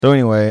So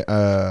anyway,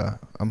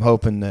 I'm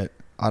hoping that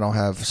I don't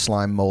have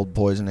slime mold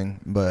poisoning,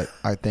 but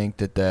I think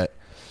that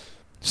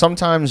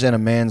sometimes in a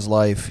man's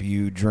life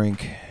you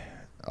drink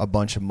a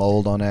bunch of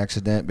mold on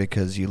accident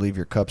because you leave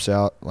your cups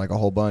out like a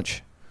whole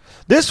bunch.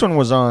 This one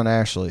was on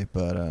Ashley,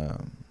 but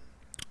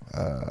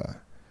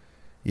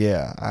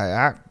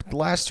yeah, the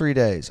last 3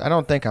 days. I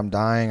don't think I'm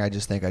dying. I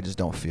just think I just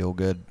don't feel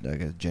good,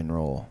 like a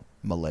general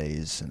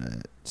malaise and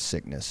a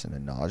sickness and a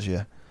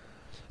nausea.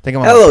 I think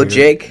I'm Hello,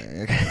 Jake.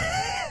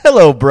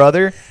 Hello,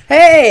 brother.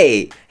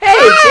 Hey,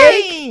 Hi.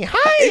 Jake.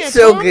 Hi. It's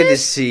so Thomas. good to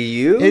see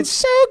you. It's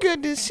so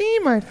good to see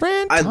my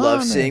friend. I love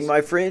Thomas. seeing my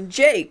friend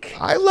Jake.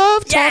 I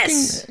love talking.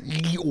 Yes.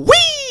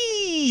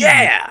 Wee.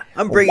 Yeah,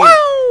 I'm bringing.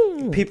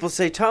 Wow. People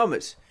say,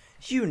 Thomas,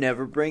 you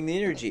never bring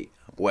the energy.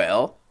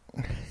 Well,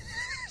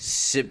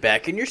 sit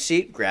back in your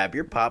seat, grab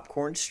your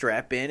popcorn,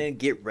 strap in, and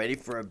get ready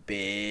for a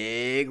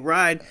big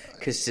ride.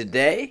 Because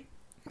today,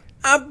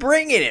 I'm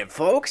bringing it,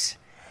 folks.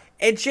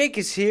 And Jake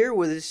is here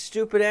with his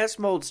stupid-ass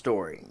mold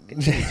story.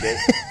 Continue, Jake.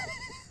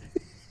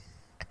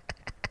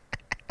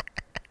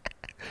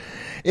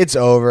 It's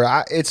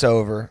over. It's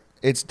over.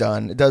 It's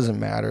done. It doesn't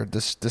matter.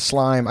 The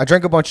slime. I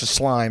drank a bunch of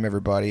slime,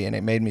 everybody, and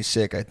it made me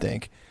sick, I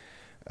think.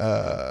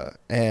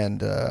 And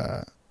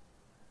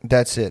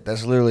that's it.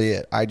 That's literally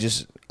it. I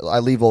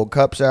leave old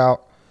cups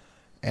out,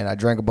 and I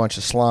drank a bunch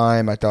of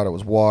slime. I thought it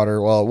was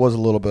water. Well, it was a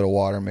little bit of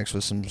water mixed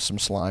with some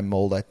slime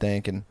mold, I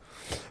think, and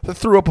I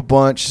threw up a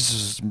bunch. This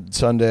is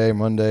Sunday,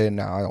 Monday, and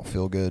now I don't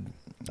feel good.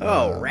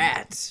 Oh,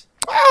 rats.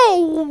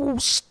 Oh,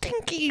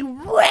 stinky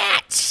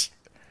rats.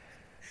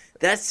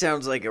 That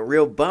sounds like a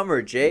real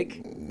bummer,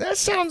 Jake. That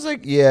sounds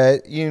like, yeah,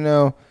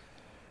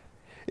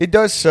 it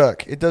does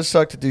suck. It does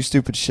suck to do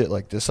stupid shit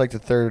like this. Like the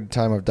third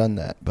time I've done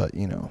that, but,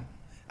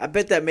 I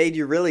bet that made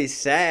you really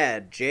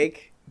sad,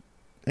 Jake.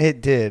 It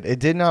did. It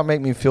did not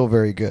make me feel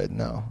very good,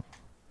 no.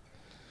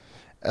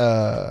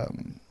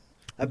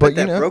 I bet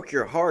that broke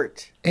your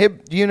heart. Are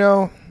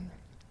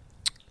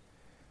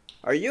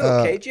you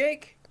okay,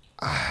 Jake?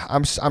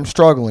 I'm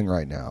struggling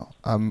right now.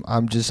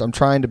 I'm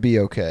trying to be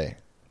okay,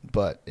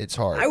 but it's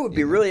hard. I would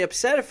be really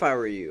upset if I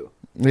were you.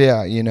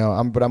 Yeah,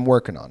 but I'm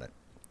working on it.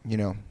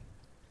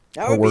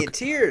 I would be in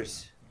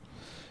tears.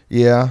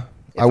 Yeah,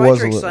 if I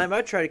drink slime,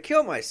 I'd try to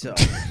kill myself.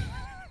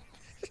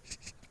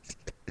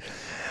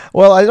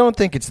 Well, I don't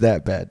think it's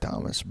that bad,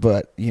 Thomas,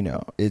 but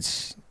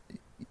it's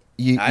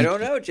I don't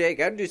know, Jake.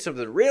 I'd do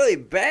something really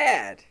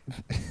bad.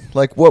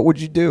 Like, what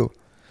would you do?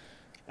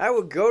 I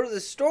would go to the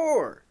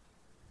store.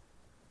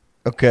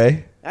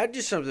 Okay. I'd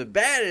do something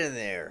bad in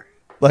there.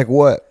 Like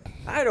what?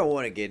 I don't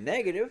want to get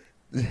negative.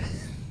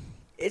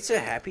 It's a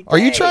happy day. Are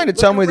you trying to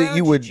tell me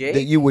that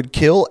Jake. you would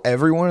kill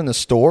everyone in the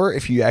store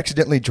if you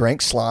accidentally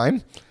drank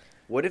slime?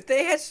 What if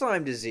they had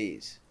slime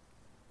disease?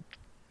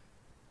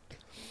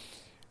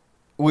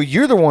 Well,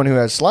 you're the one who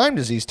has slime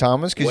disease,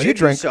 Thomas, because you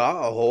drank. You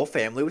saw a whole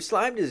family with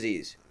slime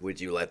disease?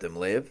 Would you let them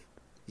live?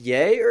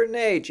 Yay or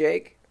nay,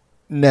 Jake?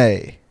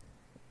 Nay.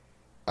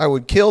 I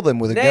would kill them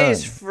with a gun. Hay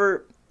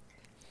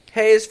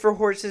is for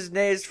horses,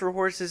 nay is for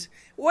horses.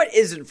 What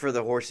isn't for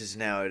the horses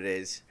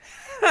nowadays?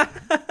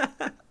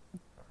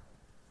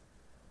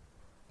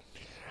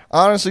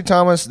 Honestly,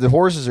 Thomas, the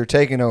horses are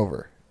taking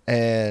over.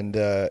 And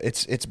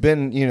it's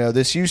been,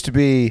 this used to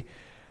be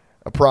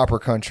a proper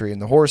country, and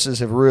the horses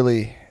have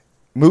really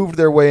moved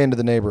their way into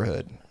the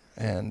neighborhood,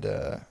 and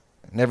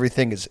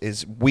everything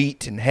is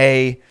wheat and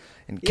hay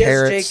and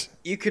carrots. Yes, Jake,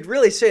 you could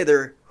really say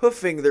they're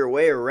hoofing their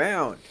way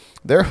around.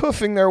 They're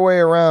hoofing their way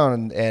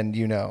around, and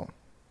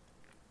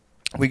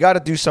we got to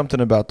do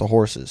something about the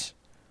horses.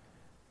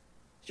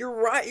 You're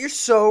right. You're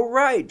so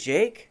right,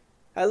 Jake.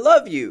 I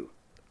love you.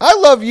 I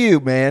love you,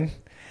 man,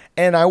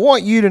 and I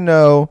want you to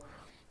know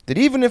that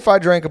even if I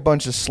drank a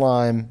bunch of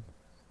slime,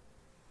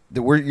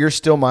 that you're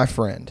still my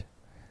friend.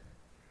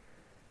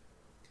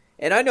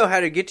 And I know how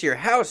to get to your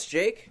house,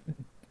 Jake.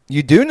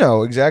 You do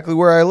know exactly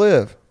where I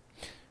live.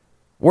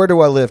 Where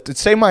do I live?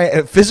 Say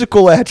my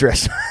physical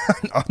address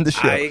on the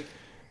show.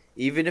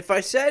 Even if I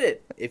said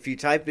it, if you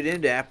type it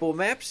into Apple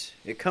Maps,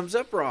 it comes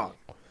up wrong.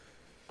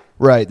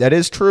 Right, that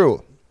is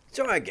true.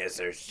 So I guess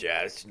there's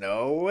just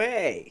no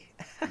way.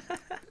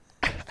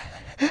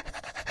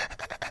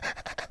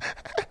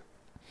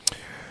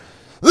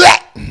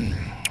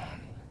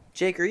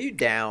 Jake, are you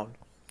down?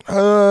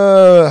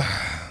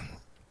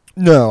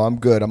 No, I'm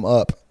good. I'm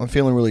up. I'm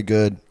feeling really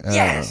good.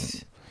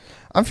 Yes.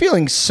 I'm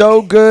feeling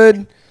so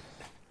good.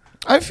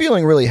 I'm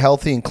feeling really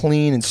healthy and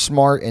clean and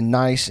smart and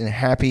nice and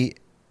happy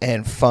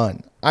and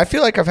fun. I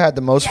feel like I've had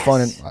the most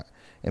fun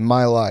in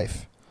my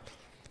life.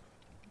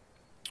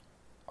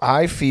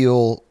 I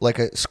feel like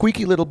a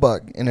squeaky little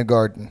bug in a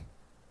garden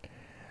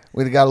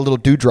with got a little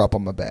dewdrop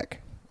on my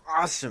back.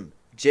 Awesome.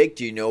 Jake,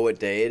 do you know what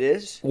day it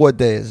is? What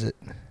day is it?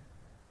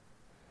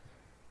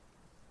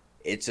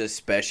 It's a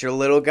special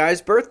little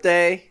guy's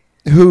birthday.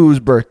 Whose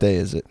birthday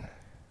is it?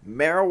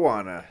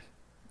 Marijuana.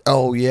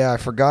 Oh, yeah, I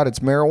forgot it's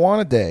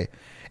marijuana day.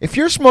 If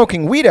you're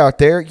smoking weed out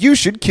there, you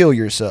should kill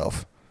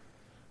yourself.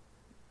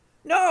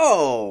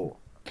 No,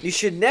 you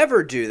should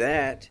never do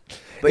that.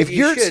 But if you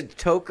you're should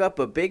toke up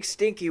a big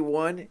stinky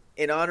one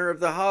in honor of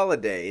the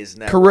holiday, isn't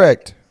that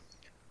correct,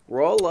 right?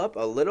 Roll up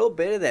a little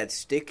bit of that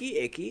sticky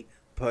icky,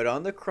 put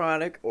on the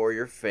Chronic or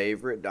your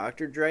favorite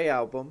Dr. Dre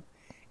album,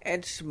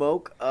 and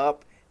smoke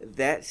up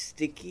that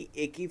sticky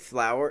icky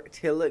flower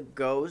till it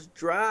goes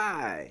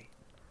dry.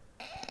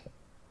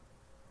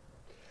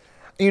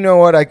 you know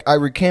what? I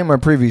recant my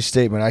previous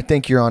statement. I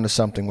think you're onto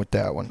something with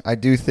that one. I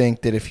do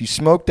think that if you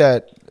smoke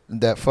that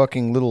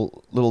fucking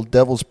little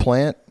devil's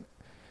plant,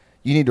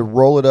 you need to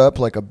roll it up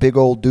like a big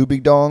old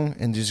doobie dong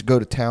and just go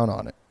to town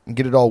on it and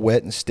get it all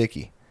wet and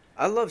sticky.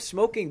 I love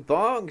smoking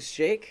bongs,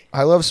 Jake.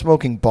 I love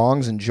smoking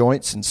bongs and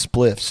joints and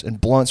spliffs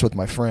and blunts with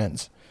my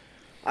friends.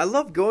 I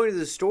love going to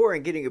the store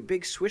and getting a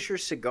big Swisher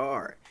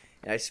cigar.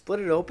 And I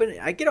split it open.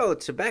 I get all the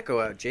tobacco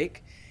out,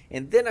 Jake.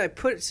 And then I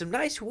put some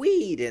nice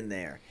weed in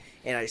there.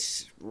 And I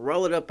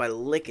roll it up. I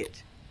lick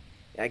it.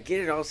 I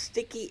get it all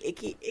sticky,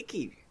 icky,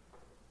 icky.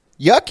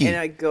 Yucky. And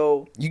I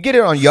go... You get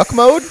it on yuck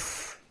mode?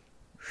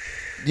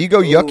 Do you go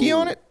yucky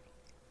on it?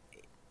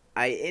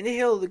 I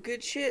inhale the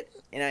good shit,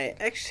 and I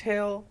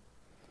exhale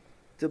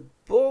the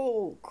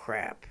bull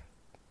crap.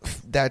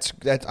 That's.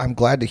 I'm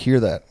glad to hear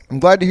that.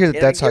 I'm glad to hear that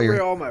And that's I how get rid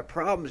you're... of all my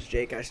problems,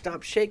 Jake. I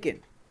stop shaking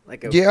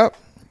like a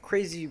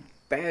crazy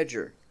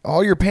badger.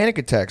 All your panic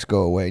attacks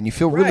go away, and you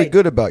feel really Right.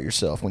 good about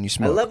yourself when you I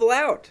smoke. level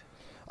out.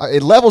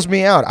 It levels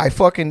me out. I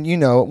fucking,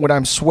 when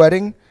I'm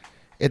sweating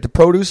at the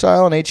produce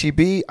aisle in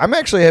HEB, I'm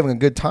actually having a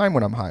good time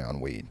when I'm high on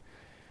weed.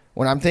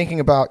 When I'm thinking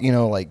about,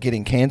 like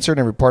getting cancer in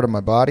every part of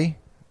my body,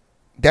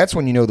 that's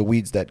when you know the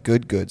weed's that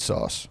good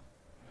sauce.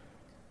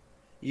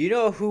 You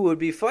know who would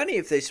be funny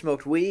if they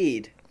smoked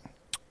weed?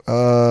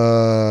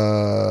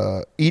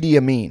 Idi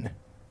Amin.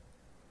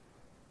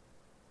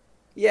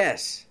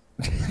 Yes.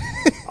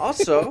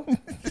 Also,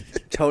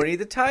 Tony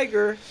the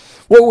Tiger.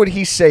 What would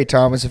he say,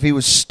 Thomas, if he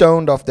was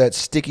stoned off that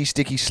sticky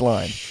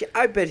slime?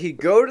 I bet he'd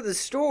go to the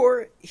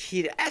store,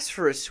 he'd ask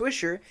for a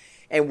Swisher,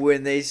 and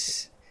when they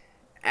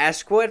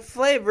ask what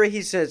flavor,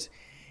 he says,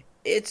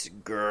 "It's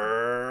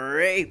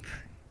grape."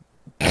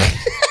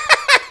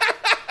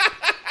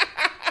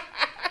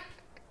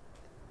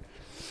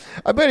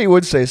 I bet he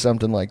would say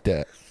something like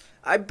that.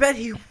 I bet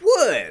he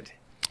would.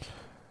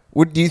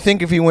 Do you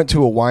think if he went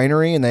to a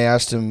winery and they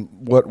asked him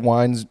what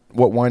wine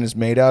is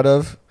made out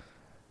of?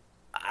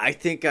 I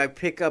think I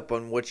pick up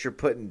on what you're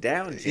putting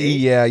down,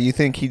 Jake. Yeah, you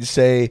think he'd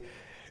say,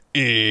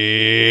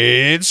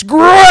 "It's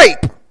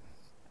grape"?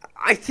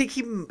 I think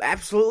he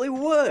absolutely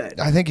would.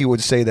 I think he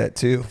would say that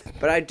too.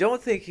 But I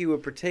don't think he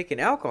would partake in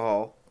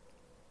alcohol.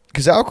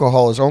 Because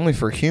alcohol is only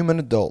for human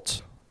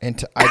adults.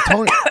 And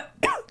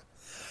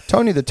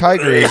Tony the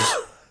Tiger is,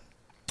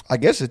 I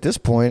guess at this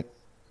point,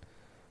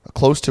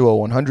 close to a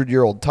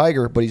 100-year-old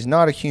tiger, but he's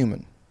not a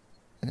human.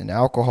 And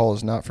alcohol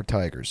is not for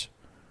tigers.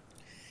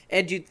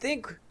 And you'd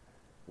think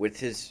with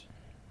his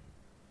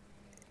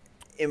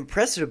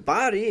impressive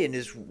body and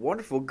his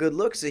wonderful good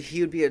looks that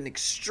he would be an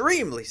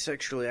extremely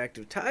sexually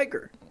active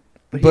tiger.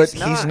 But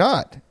he's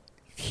not.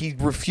 He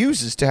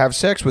refuses to have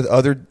sex with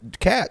other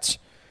cats.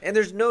 And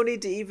there's no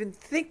need to even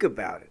think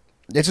about it.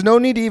 There's no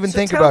need to even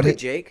think about it.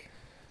 Jake,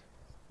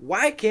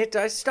 why can't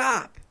I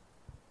stop?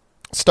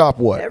 Stop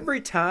what?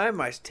 Every time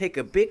I take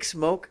a big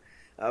smoke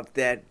of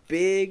that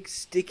big,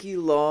 sticky,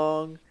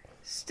 long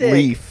stick,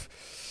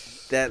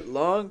 Leaf. that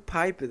long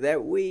pipe of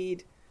that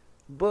weed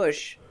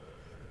bush,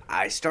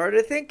 I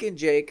started thinking,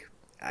 Jake.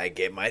 I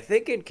get my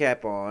thinking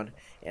cap on,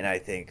 and I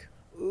think,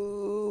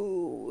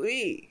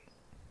 ooh-wee,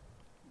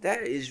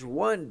 that is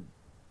one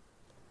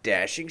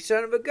dashing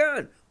son of a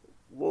gun.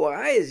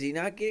 Why is he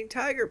not getting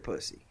tiger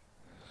pussy?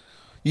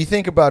 You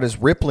think about his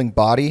rippling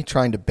body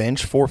trying to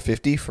bench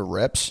 450 for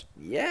reps.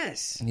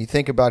 Yes. And you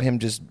think about him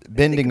just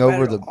bending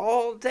over the...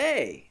 all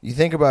day. You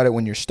think about it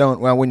when you're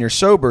stoned. Well, when you're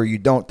sober, you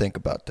don't think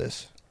about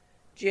this.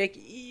 Jake,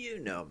 you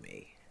know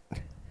me.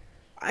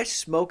 I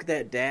smoke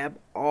that dab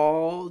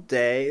all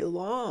day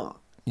long.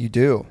 You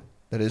do.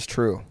 That is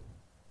true.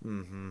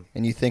 Mm-hmm.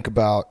 And you think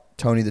about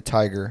Tony the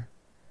Tiger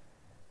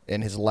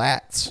and his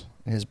lats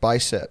and his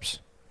biceps.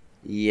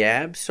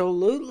 Yeah,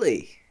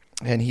 absolutely.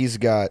 And he's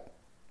got...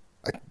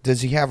 Does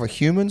he have a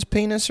human's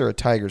penis or a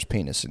tiger's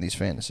penis in these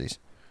fantasies?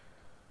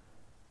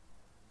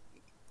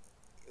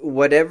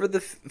 Whatever the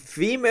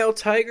female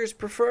tigers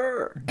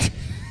prefer.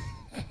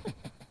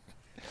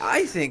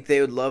 I think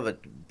they would love a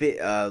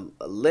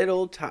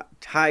little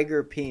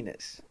tiger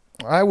penis.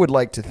 I would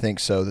like to think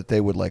so, that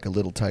they would like a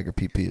little tiger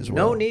pee-pee as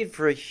well. No need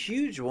for a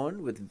huge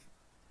one with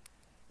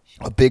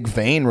a big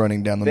vein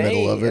running down the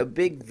middle of it. A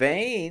big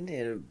vein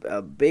and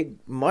a big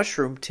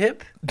mushroom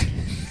tip.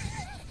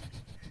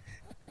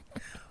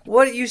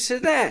 What do you say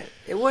that?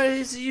 What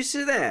is the use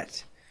of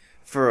that?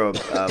 For a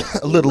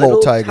little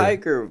old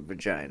tiger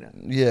vagina.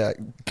 Yeah.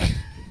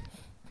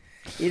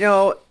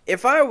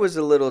 If I was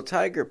a little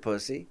tiger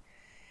pussy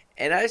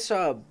and I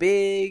saw a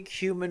big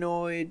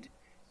humanoid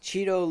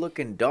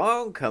Cheeto-looking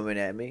dong coming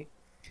at me,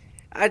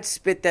 I'd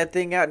spit that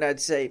thing out and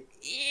I'd say,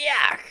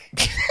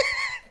 yuck.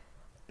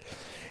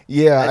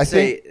 Yeah, I'd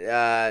say,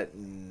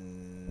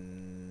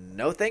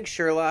 no thanks,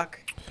 Sherlock.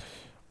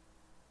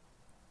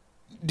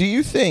 Do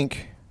you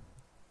think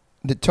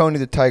that Tony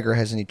the Tiger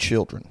has any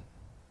children?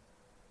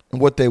 And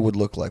what they would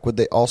look like? Would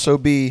they also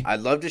be? I'd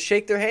love to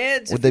shake their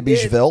hands. Would they be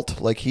svelte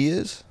like he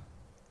is?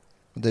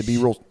 Would they be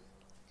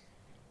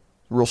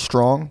real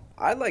strong?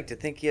 I'd like to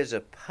think he has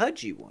a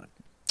pudgy one.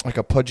 Like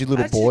a pudgy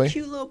little boy? That's a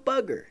cute little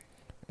bugger.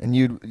 And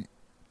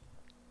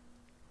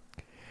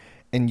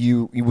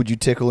would you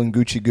tickle and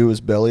Gucci Goo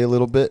his belly a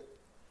little bit?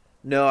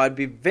 No, I'd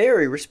be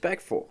very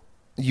respectful.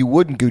 You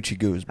wouldn't Gucci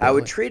Goo his belly. I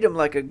would treat him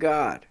like a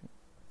god.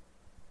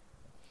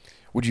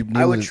 Would you?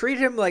 I would treat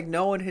him like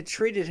no one had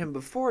treated him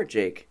before,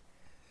 Jake.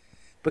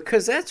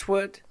 Because that's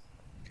what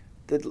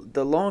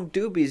the long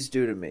doobies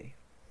do to me.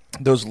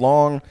 Those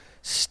long,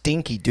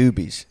 stinky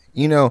doobies.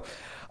 You know,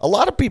 a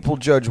lot of people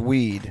judge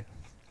weed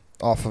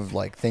off of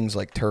like things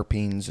like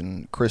terpenes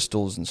and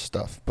crystals and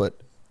stuff, but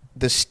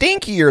the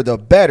stinkier the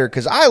better,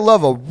 because I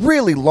love a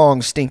really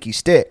long, stinky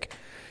stick.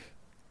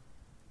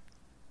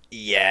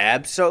 Yeah,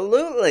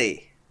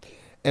 absolutely.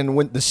 And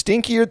when the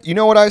stinkier, you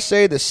know what I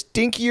say? The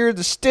stinkier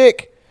the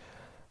stick,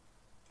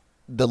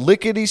 the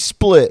lickety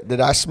split that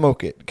I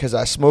smoke it, because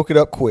I smoke it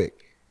up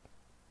quick.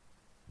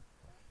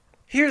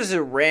 Here's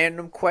a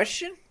random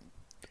question.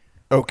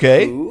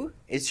 Okay. Who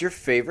is your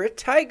favorite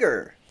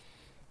tiger?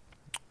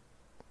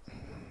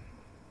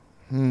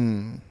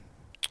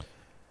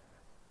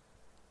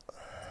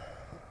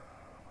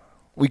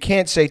 We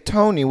can't say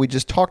Tony. We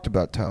just talked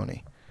about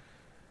Tony.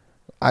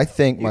 I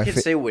think You can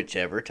say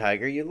whichever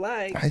tiger you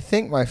like. I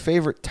think my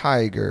favorite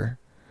tiger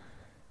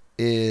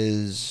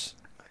is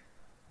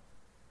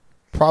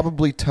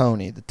probably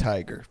Tony the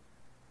Tiger.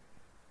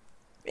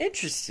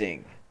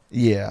 Interesting.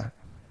 Yeah.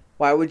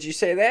 Why would you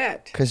say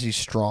that? Because he's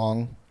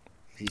strong.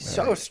 He's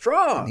so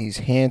strong. He's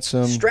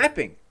handsome.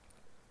 Strapping.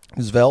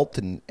 Svelte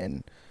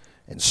and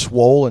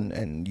swole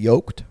and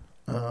yoked.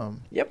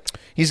 Yep.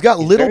 He's got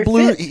He's little very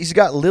blue. fit. He's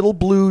got little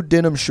blue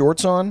denim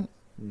shorts on,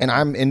 and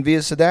I'm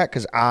envious of that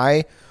because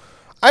I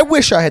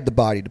wish I had the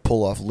body to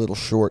pull off little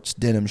shorts,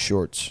 denim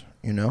shorts.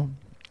 You know,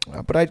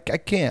 but I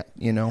can't.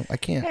 You know, I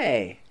can't.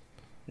 Hey,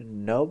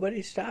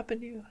 nobody's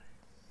stopping you.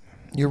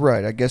 You're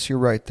right. I guess you're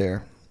right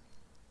there.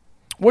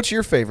 What's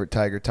your favorite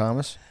tiger,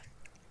 Thomas?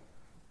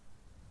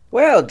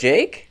 Well,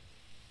 Jake,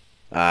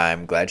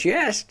 I'm glad you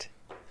asked.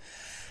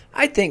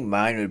 I think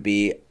mine would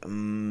be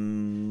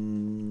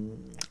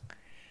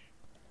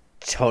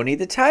Tony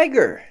the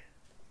Tiger.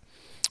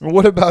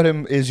 What about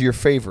him is your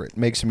favorite?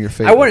 Makes him your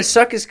favorite? I want to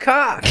suck his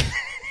cock.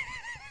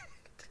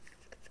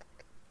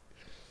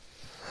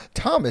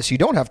 Thomas, you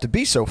don't have to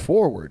be so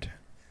forward.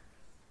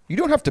 You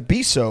don't have to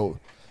be so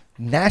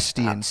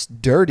nasty and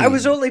dirty. I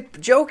was only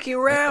joking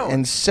around.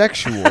 And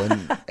sexual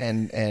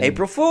and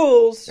April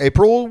Fools.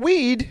 April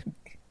Weed.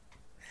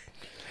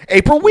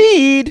 April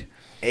Weed.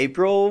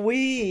 April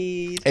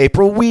Weed.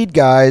 April Weed,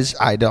 guys.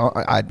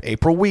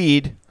 April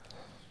Weed.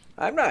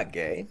 I'm not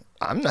gay.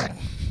 I'm not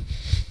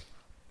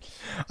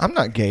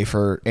gay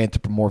for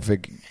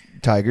anthropomorphic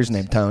tigers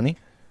named Tony.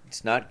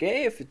 It's not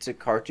gay if it's a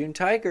cartoon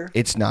tiger.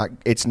 It's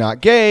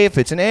not gay if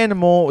it's an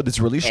animal that's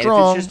really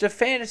strong. And if it's just a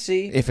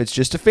fantasy. If it's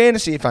just a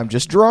fantasy, if I'm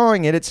just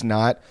drawing it, it's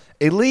not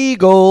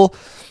illegal.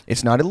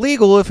 It's not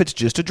illegal if it's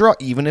just a draw.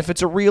 Even if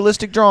it's a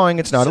realistic drawing,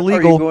 it's not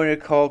illegal. Are you going to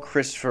call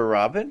Christopher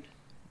Robin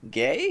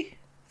gay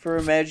for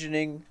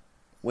imagining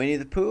Winnie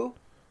the Pooh?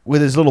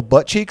 With his little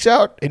butt cheeks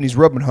out and he's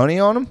rubbing honey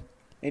on him?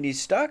 And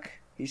he's stuck?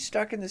 He's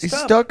stuck in the stump.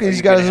 He's stuck. Are He's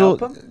you got gonna his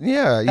help little. him?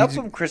 Yeah, Help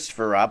him,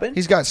 Christopher Robin.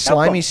 He's got Help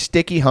slimy, him.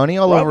 sticky honey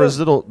all Rub over his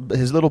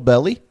little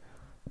belly.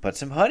 Put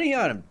some honey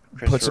on him,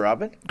 Christopher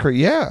Robin.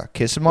 Yeah,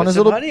 kiss him on Put his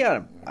some little. honey on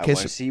him. I want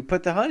to see you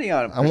put the honey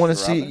on him. I want to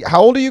Christopher see. Robin.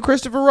 How old are you,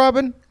 Christopher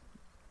Robin?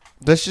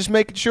 Let's just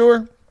make it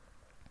sure.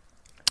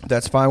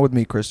 That's fine with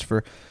me,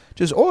 Christopher.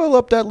 Just oil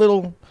up that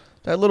little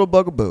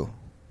bugaboo.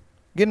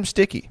 Get him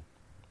sticky.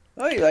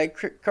 Oh, you like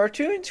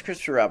cartoons,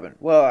 Christopher Robin?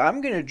 Well,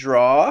 I'm going to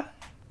draw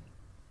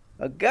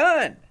a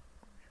gun.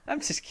 I'm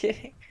just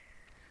kidding.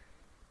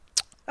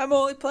 I'm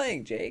only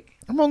playing, Jake.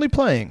 I'm only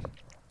playing.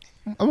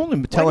 I'm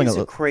only telling What is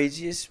the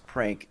craziest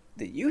prank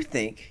that you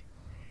think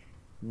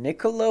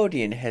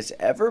Nickelodeon has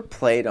ever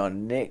played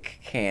on Nick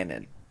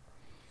Cannon?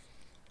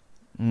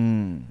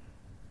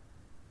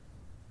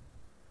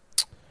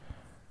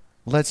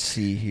 Let's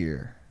see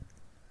here.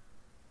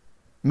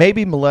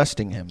 Maybe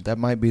molesting him. That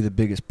might be the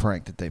biggest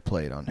prank that they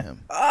played on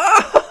him.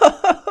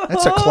 Oh!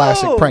 That's a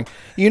classic prank.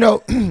 You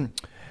know,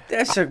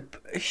 That's a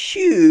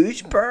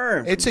huge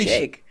burn from It's a-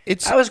 Jake.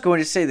 it's- I was going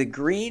to say the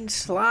green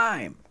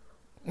slime.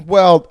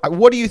 well,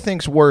 what do you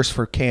think's worse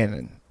for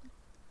Cannon?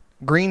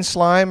 Green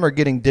slime or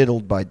getting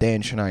diddled by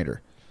Dan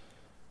Schneider?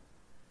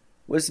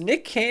 Was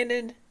Nick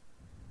Cannon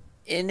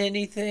in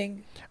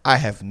anything I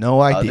have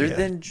no idea. other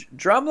than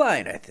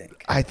Drumline, I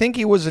think? I think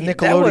he was a That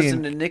Nickelodeon.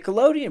 wasn't a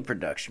Nickelodeon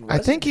production, was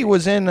I think it? he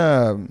was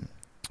in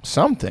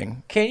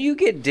something. Can you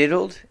get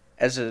diddled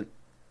as a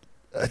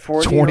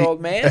 40-year-old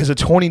man? As a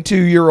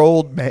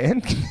 22-year-old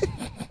man.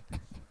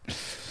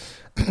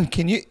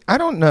 Can you? I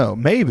don't know.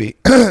 Maybe.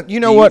 You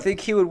know Do what? you think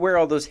he would wear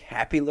all those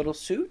happy little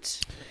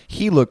suits?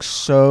 He looks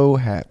so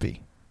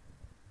happy.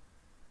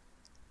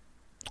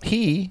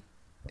 He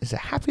is a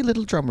happy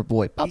little drummer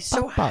boy. Bop, He's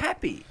so bop, bop.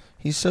 happy.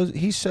 He's so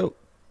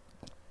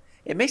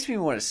It makes me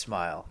want to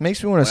smile.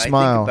 makes me want to when I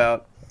smile. think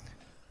about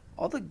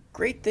all the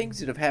great things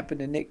that have happened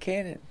to Nick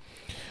Cannon.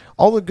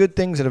 All the good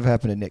things that have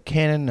happened to Nick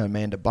Cannon,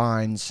 Amanda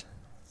Bynes.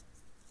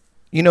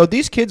 You know,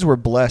 these kids were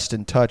blessed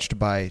and touched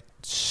by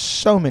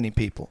so many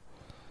people.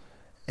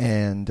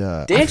 And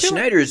Dan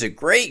Schneider is a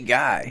great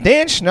guy.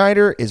 Dan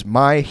Schneider is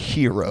my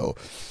hero.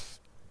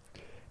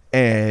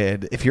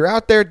 And if you're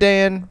out there,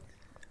 Dan,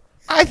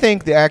 I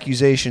think the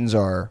accusations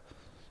are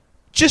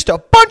just a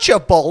bunch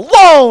of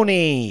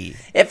baloney.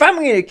 If I'm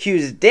going to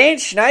accuse Dan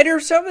Schneider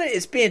of something,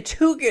 it's being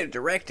too good at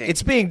directing.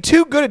 It's being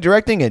too good at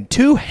directing and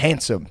too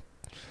handsome.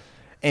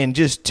 And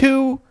just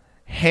too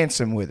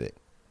handsome with it.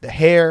 The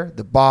hair,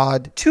 the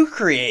bod. too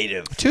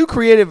creative. Too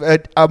creative.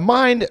 A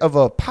mind of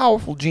a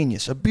powerful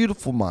genius. A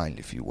beautiful mind,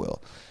 if you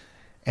will.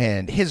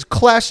 And his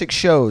classic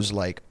shows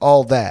like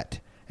All That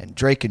and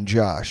Drake and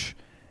Josh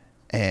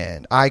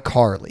and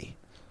iCarly.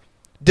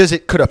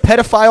 Could a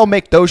pedophile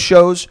make those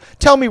shows?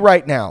 Tell me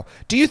right now.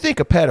 Do you think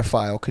a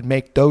pedophile could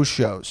make those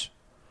shows?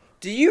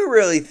 Do you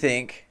really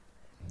think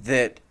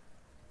that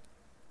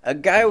a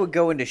guy would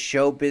go into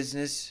show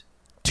business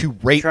To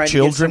rape trying to get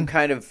some children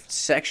kind of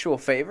sexual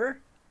favor?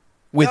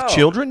 with No.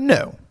 children?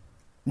 No.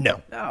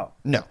 No. No.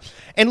 No.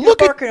 And You're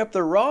look at barking up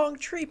the wrong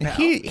tree, pal.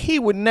 he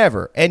would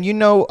never. And you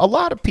know, a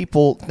lot of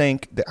people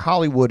think that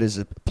Hollywood is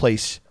a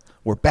place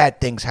where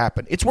bad things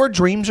happen. It's where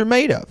dreams are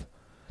made of.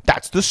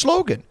 That's the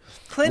slogan.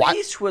 Clint Why-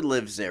 Eastwood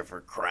lives there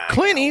for crying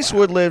Clint out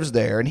Eastwood loud. lives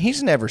there, and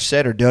he's never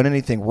said or done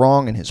anything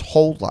wrong in his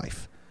whole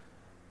life.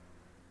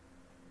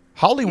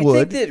 You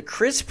Hollywood. think that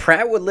Chris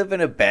Pratt would live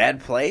in a bad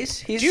place?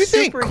 He's Do you a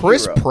think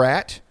Chris superhero.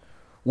 Pratt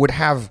would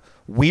have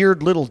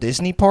weird little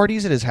Disney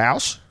parties at his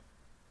house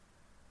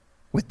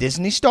with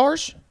Disney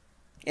stars?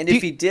 And Do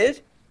if you- he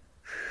did,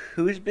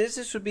 whose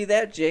business would be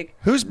that, Jake?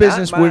 Whose Not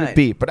business would it mine.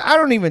 be? But I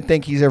don't even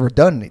think he's ever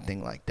done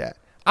anything like that.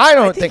 I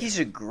don't I think think. he's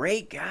a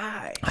great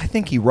guy. I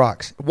think he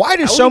rocks. Why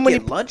do I so would many?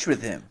 get lunch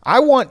with him. I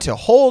want to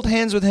hold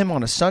hands with him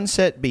on a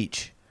sunset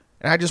beach,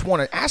 and I just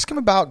want to ask him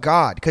about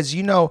God, because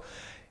you know,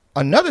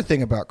 another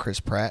thing about Chris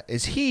Pratt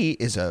is he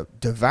is a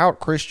devout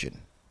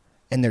Christian,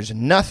 and there's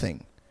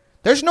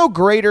no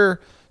greater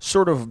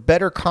sort of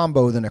better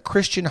combo than a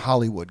Christian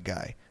Hollywood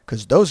guy,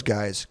 because those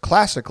guys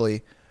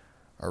classically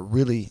are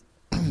really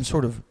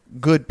sort of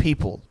good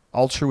people,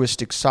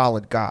 altruistic,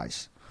 solid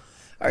guys.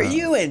 Are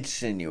you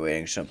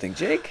insinuating something,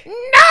 Jake?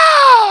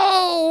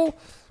 No,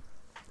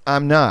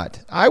 I'm not.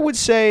 I would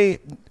say,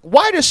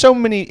 why do so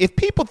many, if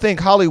people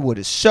think Hollywood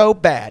is so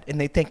bad and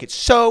they think it's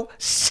so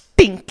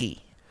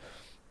stinky,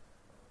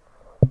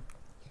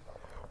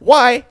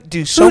 why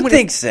do Who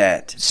thinks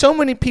that? so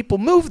many people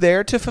move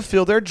there to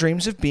fulfill their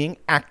dreams of being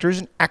actors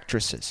and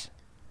actresses?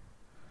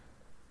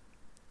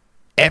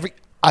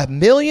 A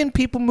million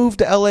people move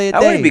to LA a day.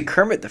 I want to be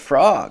Kermit the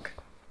Frog.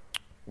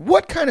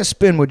 What kind of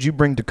spin would you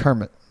bring to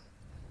Kermit?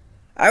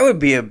 I would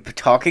be a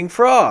talking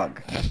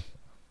frog.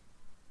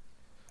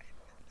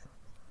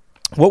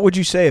 What would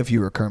you say if you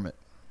were Kermit?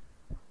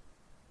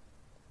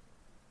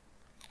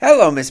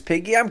 Hello, Miss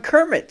Piggy. I'm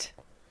Kermit.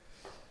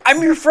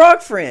 I'm your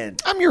frog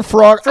friend. I'm your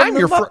frog. From I'm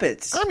the your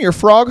Muppets. I'm your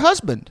frog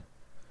husband.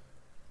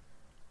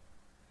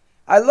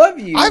 I love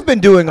you. I've been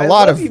doing a I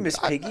lot love of- you, Miss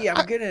Piggy.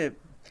 I'm gonna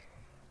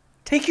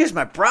take you as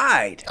my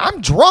bride.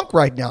 I'm drunk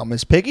right now,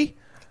 Miss Piggy.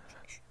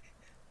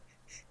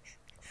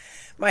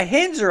 My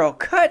hens are all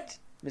cut,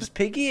 Miss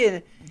Piggy,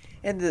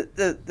 and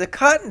the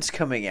cotton's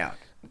coming out.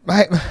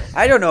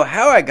 I don't know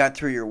how I got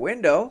through your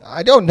window.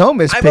 I don't know,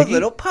 Miss I'm Piggy. a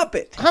little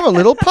puppet. I'm a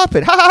little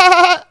puppet. Ha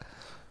ha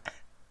ha!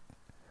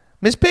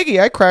 Miss Piggy,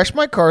 I crashed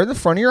my car in the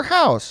front of your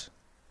house.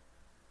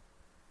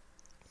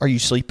 Are you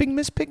sleeping,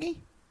 Miss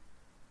Piggy?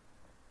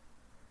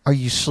 Are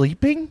you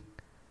sleeping?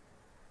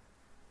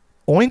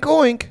 Oink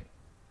oink.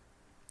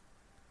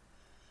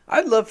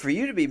 I'd love for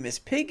you to be Miss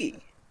Piggy,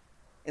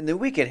 and then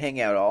we could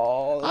hang out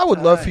all the I would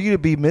love for time. you to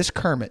be Miss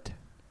Kermit.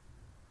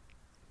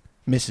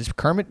 Mrs.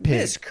 Kermit Pig.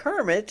 Miss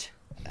Kermit.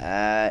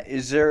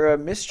 Is there a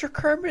Mr.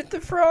 Kermit the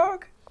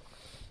Frog?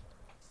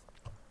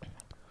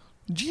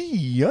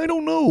 Gee, I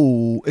don't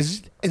know.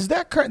 Is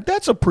that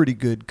that's a pretty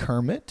good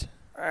Kermit.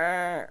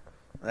 That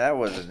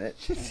wasn't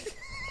it.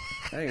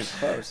 Not even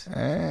close.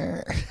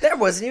 Uh, That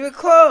wasn't even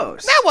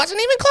close. That wasn't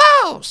even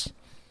close.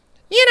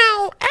 You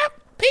know,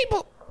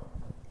 people.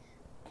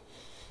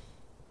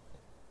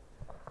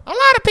 A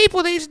lot of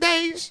people these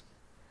days,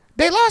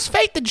 they lost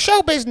faith in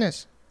show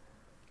business.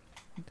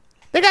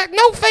 They got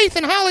no faith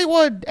in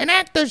Hollywood and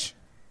actors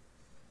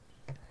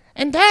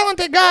and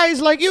talented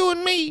guys like you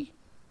and me.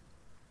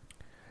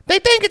 They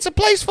think it's a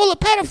place full of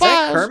pedophiles. Is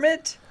that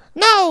Kermit?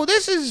 No,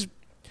 this is.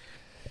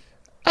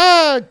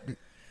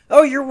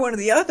 Oh, you're one of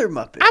the other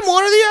Muppets. I'm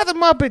one of the other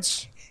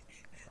Muppets.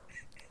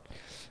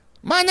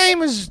 My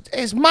name is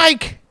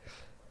Mike.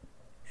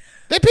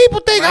 The people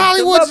think Mike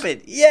Hollywood's the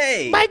Muppet.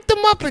 Yay! Mike the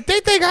Muppet. They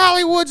think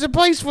Hollywood's a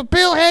place for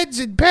pillheads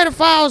and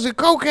pedophiles and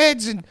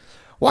cokeheads and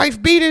wife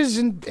beaters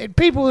and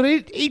people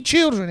that eat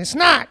children. It's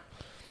not.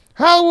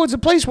 Hollywood's a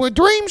place where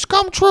dreams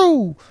come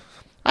true.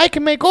 I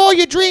can make all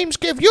your dreams.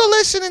 If you're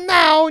listening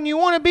now and you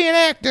want to be an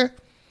actor,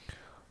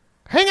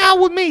 hang out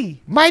with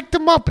me, Mike the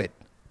Muppet.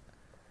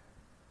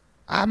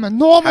 I'm a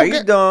normal. How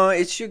you doing?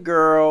 It's your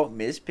girl,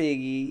 Miss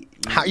Piggy.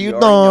 How you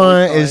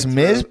doing?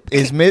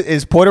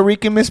 Is Puerto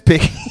Rican Miss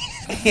Piggy?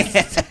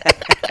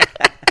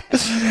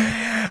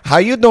 How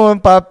you doing,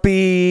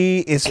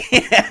 papi?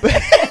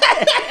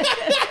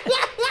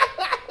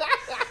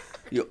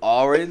 You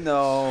already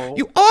know.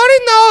 You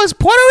already know it's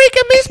Puerto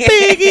Rican Miss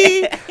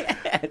Piggy.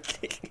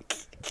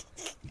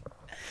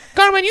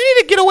 Carmen, you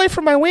need to get away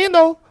from my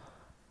window.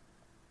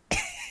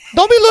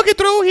 Don't be looking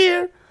through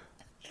here.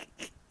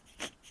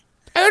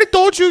 I already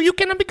told you, you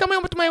cannot be coming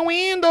up to my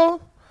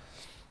window.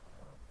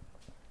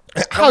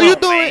 How you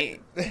doing?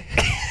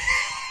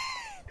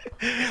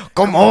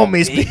 Come on,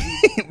 Miss Piggy.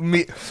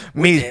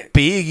 Miss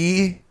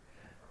Piggy.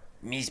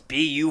 Miss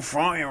Piggy, you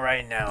fronting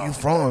right now. You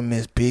fronting,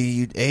 Miss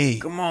Piggy. Hey.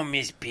 Come on,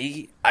 Miss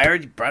Piggy. I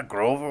already brought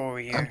Grover over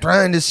here. I'm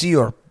trying to see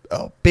your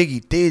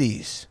Piggy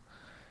titties.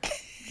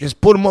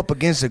 Just put them up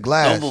against the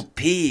glass. Double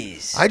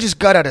P's. I just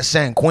got out of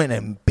San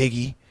Quentin,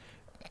 Piggy.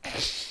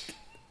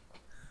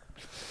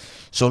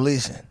 So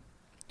listen.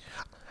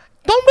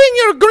 Don't bring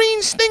your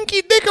green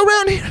stinky dick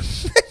around here,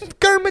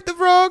 Kermit the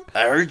Frog.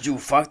 I heard you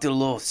fucked a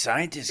little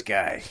scientist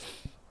guy.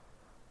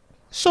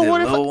 So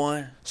what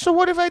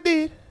if I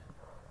did?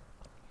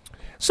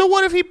 So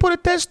what if he put a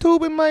test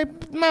tube in my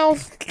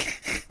mouth?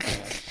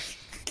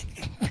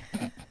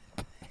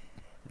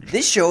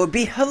 This show would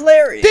be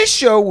hilarious. This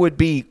show would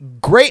be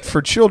great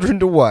for children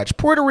to watch.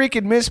 Puerto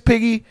Rican Miss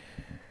Piggy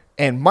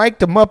and Mike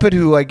the Muppet,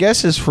 who I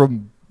guess is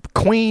from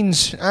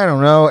Queens, I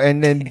don't know,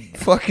 and then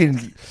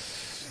fucking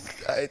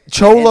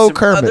Cholo and some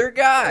Kermit. Other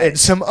guys. And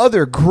some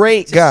other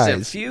great Just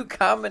guys. a few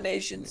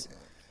combinations.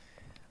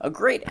 A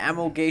great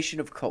amalgamation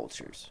of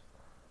cultures.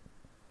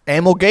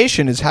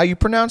 Amalgamation is how you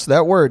pronounce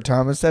that word,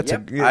 Thomas. That's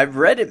I've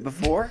read it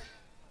before.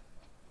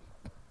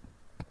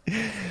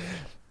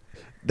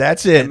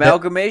 That's it.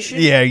 Amalgamation?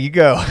 Yeah, you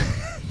go.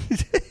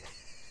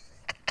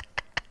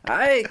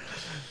 A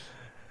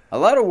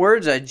lot of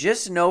words I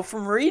just know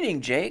from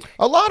reading, Jake.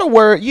 A lot of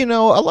words, a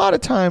lot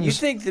of times. You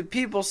think that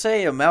people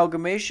say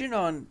amalgamation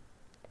on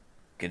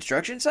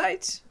construction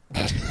sites?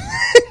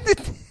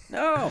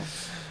 No.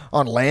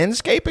 On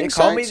landscaping sites?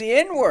 They call me the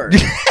N-word.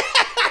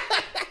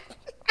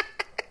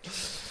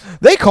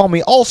 They call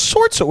me all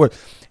sorts of words.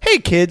 Hey,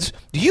 kids,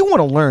 do you want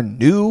to learn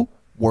new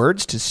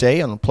words to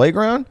say on the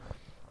playground?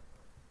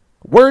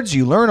 Words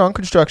you learn on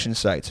construction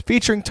sites,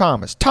 featuring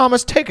Thomas.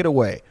 Thomas, take it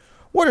away.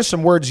 What are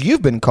some words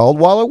you've been called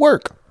while at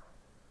work?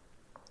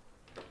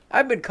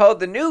 I've been called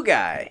the new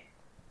guy.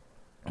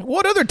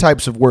 What other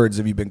types of words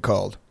have you been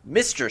called?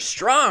 Mr.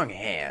 Strong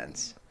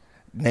Hands.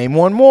 Name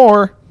one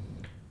more.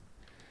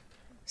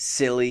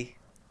 Silly.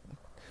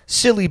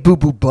 Silly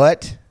boo-boo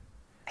butt.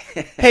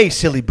 Hey,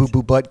 silly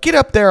boo-boo butt, get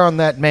up there on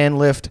that man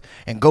lift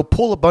and go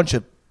pull a bunch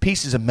of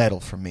pieces of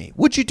metal for me.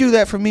 Would you do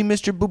that for me,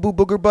 Mr. Boo-boo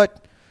booger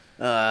butt?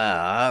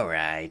 All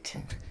right.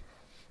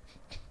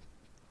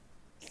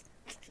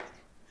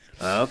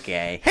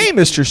 Okay. Hey,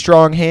 Mr.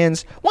 Strong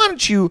Hands, why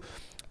don't you...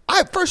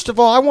 First of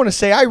all, I want to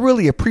say I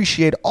really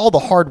appreciate all the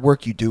hard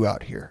work you do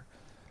out here.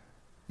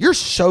 You're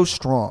so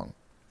strong.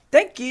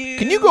 Thank you.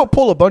 Can you go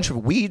pull a bunch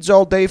of weeds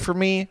all day for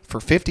me for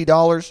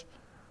 $50?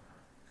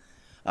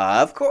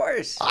 Of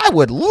course. I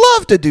would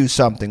love to do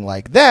something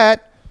like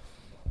that.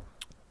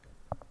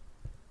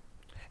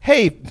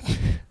 Hey,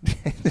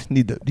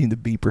 need the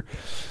beeper.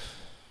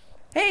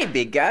 Hey,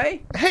 big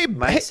guy. Hey,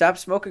 might stop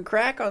smoking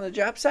crack on the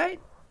job site?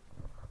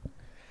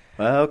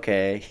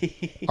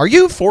 Okay. Are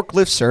you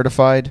forklift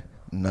certified?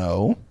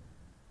 No.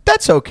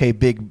 That's okay,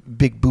 big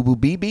boo boo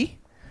BB.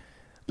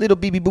 Little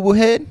BB boo boo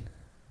head.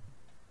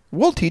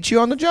 We'll teach you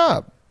on the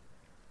job.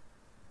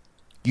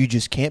 You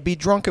just can't be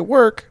drunk at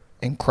work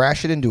and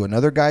crash it into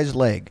another guy's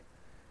leg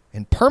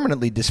and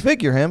permanently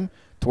disfigure him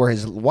to where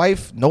his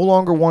wife no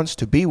longer wants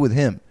to be with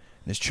him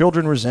and his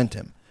children resent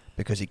him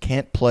because he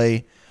can't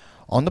play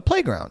on the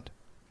playground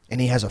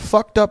and he has a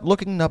fucked up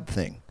looking nub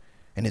thing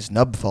and his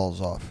nub falls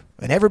off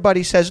and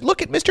everybody says,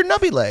 look at Mr.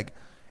 Nubby Leg,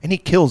 and he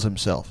kills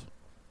himself.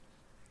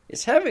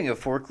 Is having a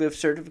forklift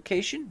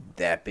certification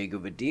that big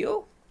of a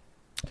deal?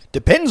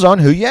 Depends on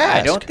who you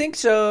ask. I don't think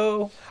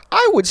so.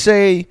 I would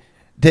say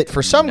that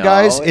for some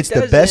guys, it's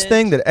the best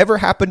thing that ever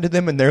happened to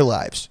them in their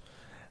lives.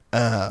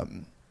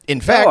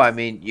 In fact... No, I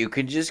mean, you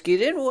can just get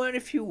in one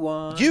if you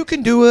want. You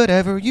can do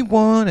whatever you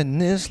want in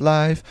this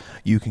life.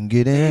 You can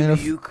get in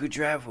Baby, you could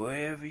drive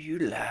wherever you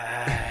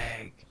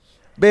like.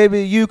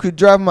 Baby, you could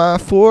drive my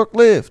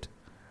forklift.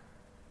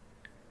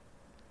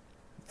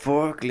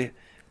 Forklift.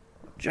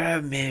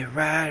 Drive me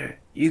right.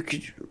 You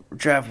could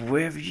drive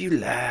wherever you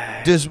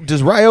like. Does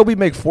Ryobi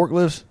make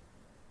forklifts?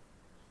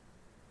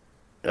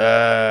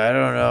 I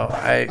don't know.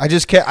 I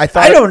just can't.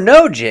 I don't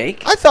know,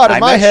 Jake. I thought in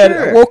my head,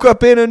 I woke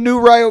up in a new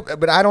Ryobi,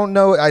 but I don't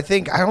know. I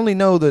think I only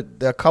know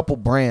a couple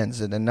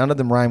brands, and none of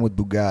them rhyme with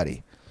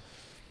Bugatti.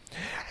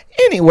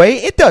 Anyway,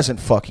 it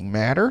doesn't fucking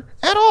matter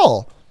at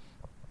all.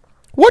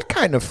 What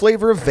kind of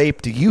flavor of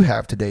vape do you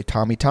have today,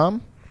 Tommy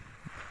Tom?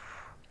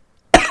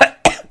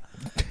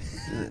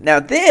 Now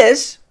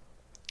this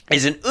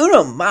is an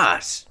Uno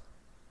Mas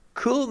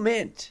Cool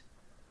Mint.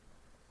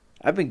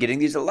 I've been getting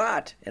these a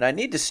lot, and I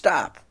need to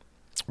stop.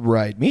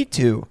 Right, me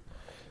too.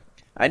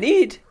 I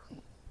need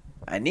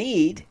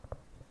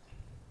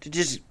to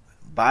just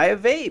buy a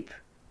vape.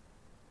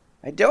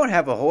 I don't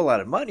have a whole lot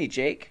of money,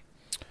 Jake.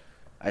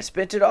 I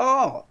spent it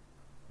all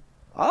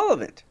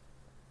of it.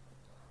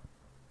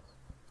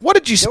 What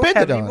did you Don't spend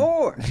have it any on?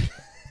 more.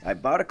 I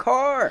bought a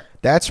car.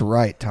 That's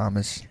right,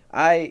 Thomas.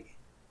 I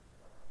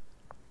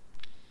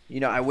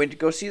went to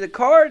go see the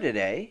car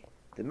today,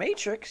 The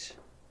Matrix,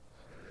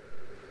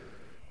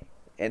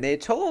 and they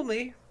told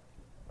me.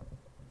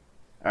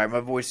 All right, my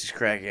voice is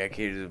cracking. I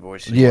can't do the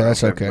voice anymore. Yeah,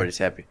 that's okay. Everybody's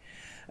happy.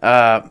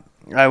 I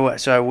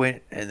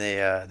went and they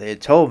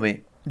had told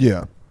me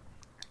Yeah.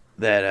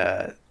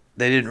 that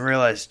they didn't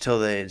realize until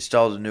they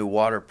installed a new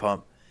water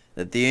pump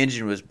that the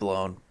engine was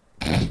blown.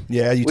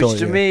 Yeah, you told me.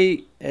 Which to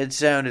me, it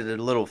sounded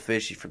a little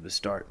fishy from the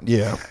start.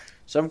 Yeah.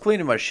 So I'm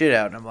cleaning my shit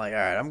out, and I'm like, all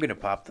right, I'm going to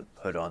pop the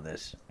hood on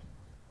this.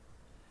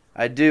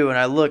 I do, and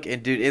I look,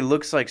 and dude, it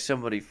looks like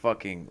somebody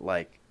fucking,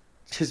 like,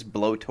 just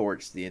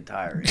blowtorched the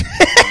entire engine.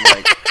 I'm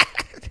like,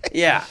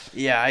 yeah,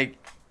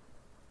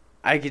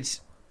 I could,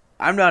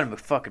 I'm not a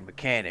fucking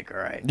mechanic, all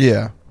right?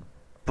 Yeah.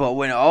 But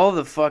when all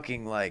the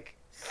fucking, like,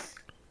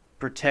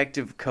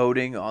 protective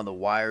coating on the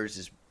wires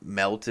is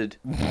melted,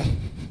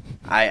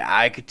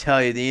 I could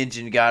tell you the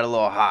engine got a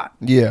little hot.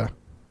 Yeah.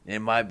 It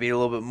might be a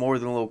little bit more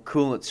than a little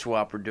coolant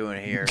swap we're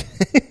doing here.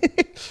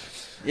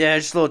 Yeah,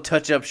 just a little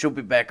touch-up. She'll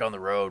be back on the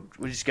road.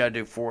 We just got to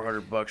do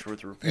 $400 worth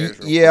of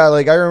repairs. Yeah,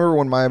 like I remember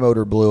when my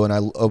motor blew and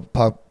I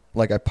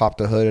popped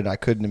the hood and I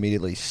couldn't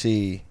immediately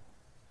see.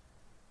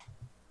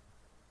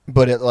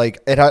 But it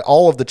had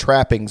all of the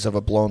trappings of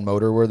a blown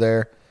motor were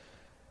there.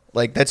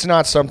 Like that's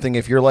not something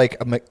if you're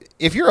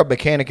if you're a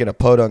mechanic in a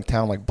podunk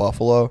town like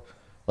Buffalo,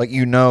 like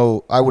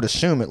I would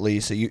assume at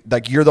least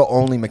that you're the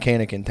only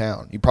mechanic in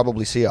town. You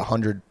probably see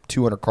 100,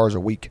 200 cars a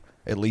week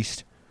at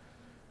least.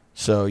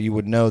 So you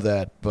would know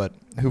that, but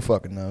who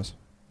fucking knows?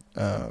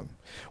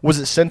 Was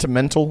it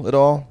sentimental at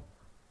all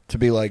to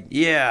be like?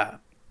 Yeah,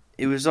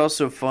 it was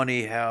also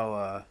funny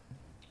how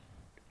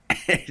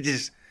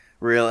just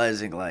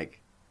realizing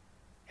like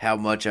how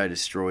much I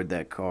destroyed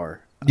that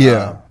car.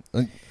 Yeah.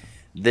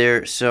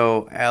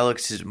 So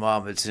Alex's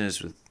mom had sent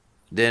us with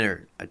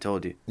dinner. I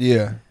told you.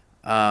 Yeah.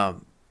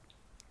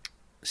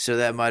 So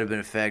that might have been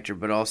a factor,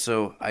 but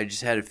also I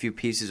just had a few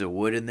pieces of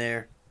wood in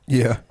there.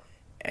 Yeah.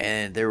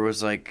 And there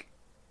was like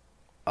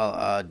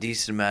a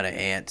decent amount of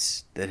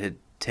ants that had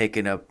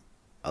taken up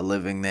a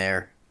living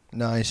there.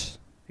 Nice.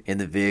 In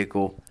the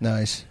vehicle.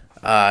 Nice.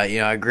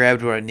 I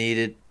grabbed what I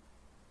needed.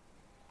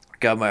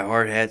 Got my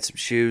hard hat, some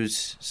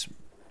shoes,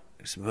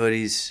 some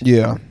hoodies.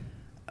 Yeah.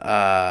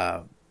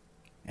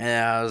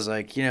 And I was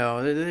like,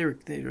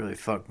 they really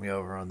fucked me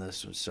over on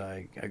this one. So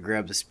I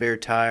grabbed the spare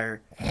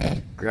tire,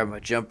 grabbed my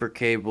jumper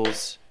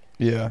cables.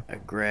 Yeah. I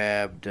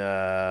grabbed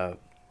a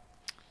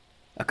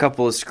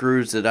couple of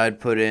screws that I'd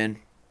put in.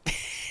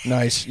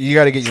 Nice. You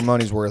got to get your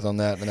money's worth on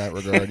that in that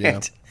regard,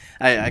 yeah.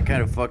 I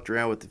kind of fucked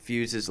around with the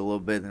fuses a little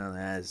bit, and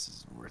this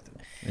isn't worth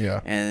it.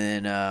 Yeah.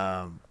 And then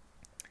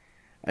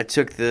I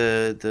took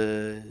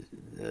the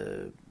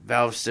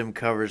valve stem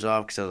covers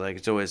off because I was like,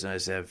 it's always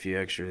nice to have a few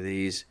extra of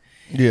these.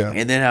 Yeah.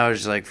 And then I was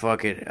just like,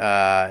 fuck it.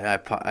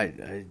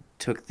 I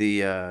took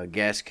the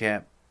gas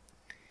cap.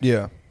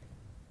 Yeah.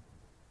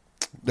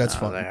 That's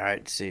funny. Like, all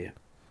right, see you.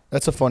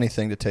 That's a funny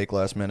thing to take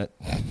last minute.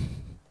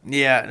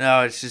 Yeah,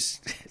 no,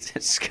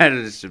 it's kind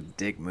of just a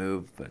dick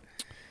move, but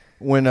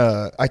when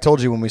I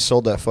told you when we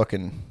sold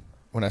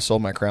when I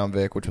sold my Crown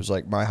Vic, which was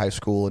like my high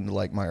school and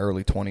like my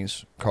early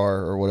 20s car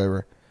or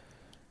whatever,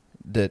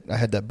 that I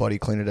had that buddy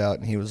clean it out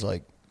and he was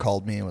like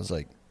called me and was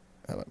like,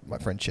 my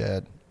friend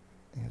Chad,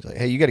 he was like,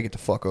 hey, you got to get the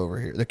fuck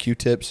over here. The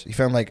Q-tips. He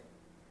found like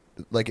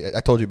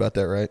I told you about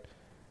that, right?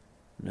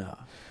 No.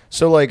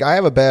 So, like, I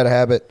have a bad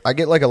habit. I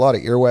get, like, a lot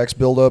of earwax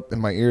buildup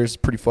in my ears.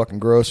 Pretty fucking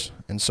gross.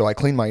 And so I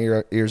clean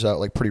my ears out,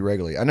 like, pretty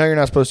regularly. I know you're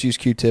not supposed to use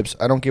Q-tips.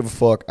 I don't give a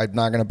fuck. I'm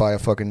not going to buy a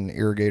fucking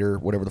irrigator,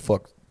 whatever the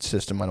fuck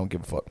system. I don't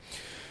give a fuck.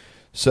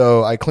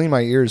 So I clean my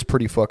ears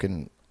pretty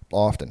fucking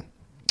often.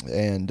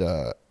 And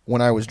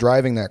when I was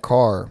driving that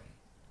car,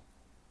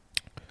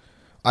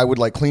 I would,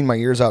 like, clean my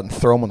ears out and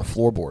throw them on the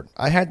floorboard.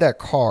 I had that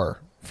car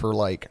for,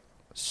 like,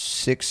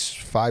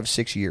 5,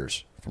 6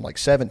 years. From, like,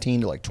 17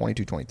 to, like,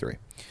 22, 23.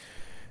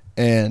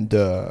 And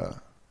I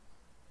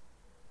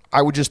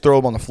would just throw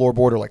them on the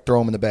floorboard or like throw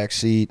them in the back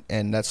seat,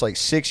 and that's like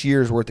 6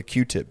 years worth of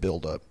Q-tip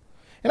buildup.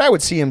 And I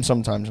would see him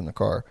sometimes in the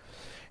car.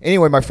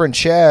 Anyway, my friend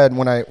Chad,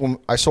 when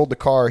I sold the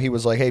car, he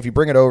was like, "Hey, if you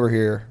bring it over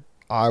here,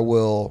 I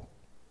will,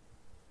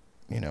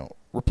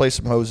 replace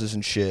some hoses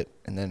and shit,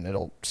 and then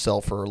it'll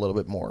sell for a little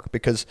bit more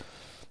because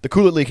the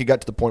coolant leak had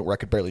got to the point where I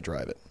could barely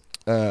drive it,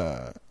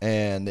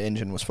 and the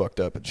engine was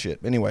fucked up and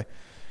shit." Anyway.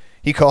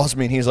 He calls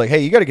me and he's like,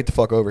 "Hey, you got to get the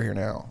fuck over here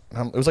now."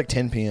 And it was like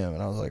 10 p.m.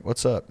 and I was like,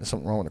 "What's up? Is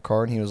something wrong with the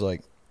car?" And he was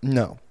like,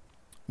 "No,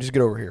 just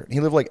get over here." And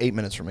he lived like 8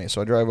 minutes from me,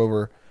 so I drive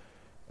over.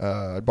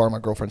 I borrowed my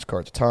girlfriend's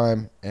car at the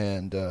time,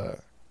 and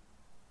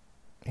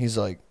he's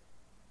like,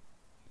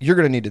 you're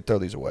going to need to throw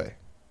these away.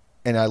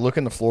 And I look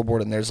in the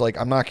floorboard, and there's like,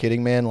 I'm not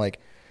kidding, man, like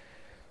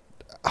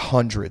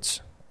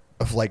hundreds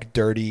of like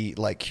dirty,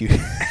 like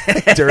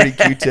dirty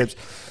Q-tips.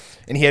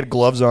 And he had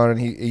gloves on, and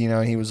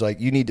he was like,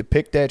 you need to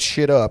pick that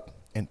shit up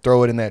and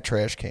throw it in that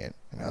trash can.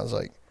 And I was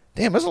like,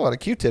 damn, that's a lot of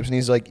Q-tips. And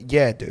he's like,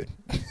 yeah, dude.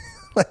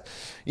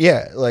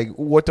 Yeah, like,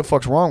 what the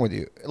fuck's wrong with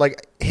you?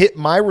 Like,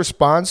 my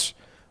response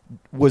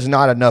was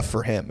not enough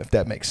for him, if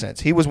that makes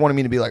sense. He was wanting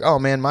me to be like, oh,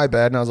 man, my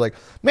bad. And I was like,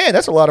 man,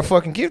 that's a lot of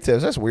fucking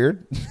Q-tips. That's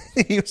weird.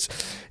 he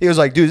was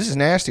like, dude, this is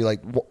nasty.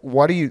 Like,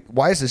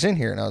 why is this in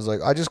here? And I was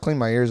like, I just clean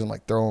my ears and,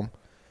 like, throw them.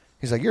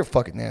 He's like, you're a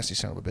fucking nasty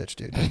son of a bitch,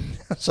 dude. I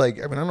was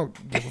like, I mean, I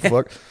don't give a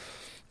fuck.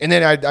 And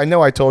then I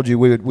know I told you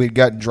we'd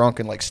gotten drunk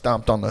and, like,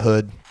 stomped on the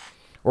hood.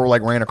 Or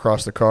like ran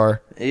across the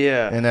car.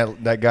 Yeah.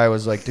 And that guy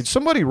was like, did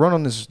somebody run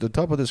on the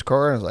top of this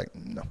car? And I was like,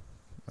 no.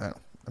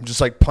 I'm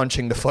just like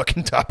punching the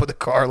fucking top of the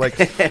car like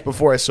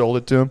before I sold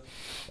it to him.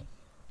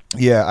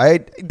 Yeah,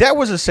 that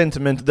was a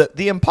sentiment.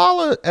 The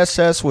Impala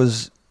SS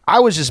I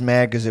was just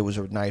mad because it was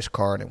a nice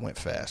car and it went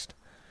fast.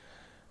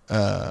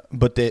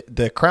 But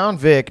the Crown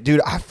Vic,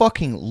 dude, I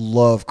fucking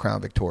love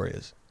Crown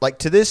Victorias. Like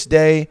to this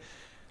day,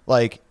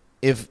 like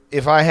if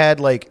I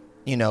had like,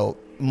 you know,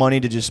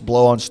 money to just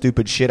blow on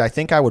stupid shit, I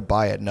think I would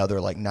buy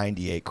another like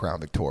 98 Crown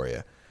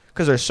Victoria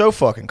because they're so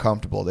fucking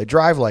comfortable. They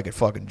drive like a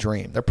fucking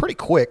dream. They're pretty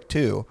quick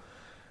too.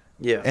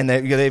 Yeah, and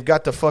they've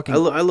got the fucking.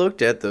 I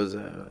looked at those.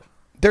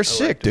 They're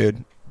sick,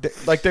 dude.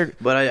 They're.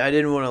 But I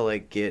didn't want to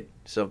like get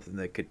something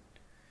that could.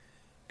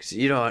 Because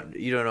you don't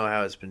know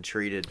how it's been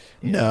treated.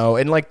 No,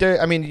 and like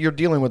I mean, you're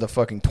dealing with a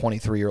fucking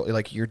 23-year-old.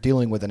 Like you're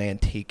dealing with an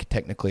antique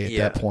technically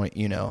at that point.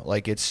 You know,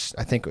 like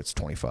I think it's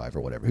 25 or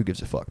whatever. Who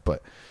gives a fuck?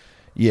 But.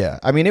 Yeah,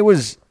 I mean, it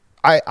was.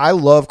 I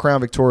love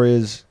Crown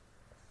Victorias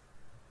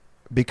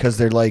because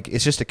they're like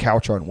it's just a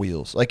couch on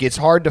wheels. Like it's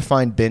hard to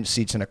find bench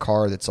seats in a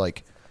car that's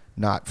like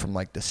not from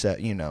like the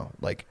set, you know,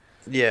 like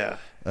yeah.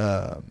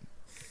 But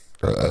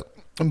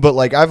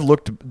like I've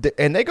looked,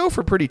 and they go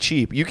for pretty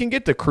cheap. You can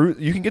get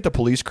the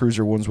police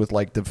cruiser ones with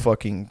like the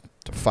fucking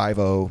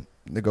 5.0.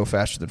 They go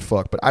faster than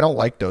fuck, but I don't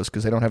like those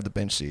because they don't have the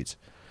bench seats.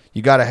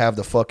 You got to have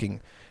the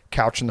fucking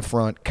couch in the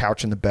front,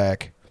 couch in the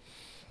back.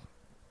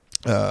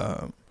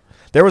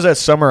 There was that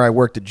summer I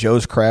worked at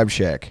Joe's Crab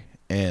Shack,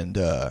 and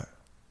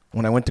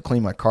when I went to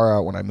clean my car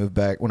out when I moved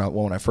back, when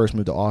I first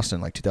moved to Austin,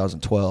 like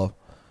 2012,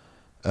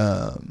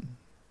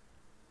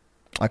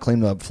 I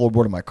cleaned the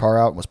floorboard of my car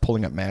out and was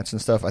pulling up mats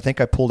and stuff. I think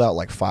I pulled out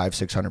like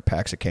 500-600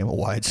 packs of Camel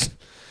Whites.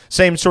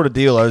 Same sort of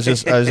deal. I was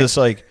just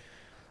like,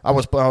 I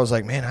was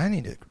like, man, I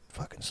need to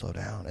fucking slow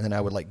down. And then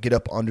I would like get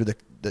up under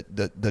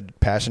the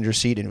passenger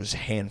seat, and it was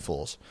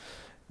handfuls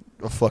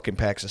of fucking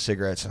packs of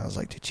cigarettes, and I was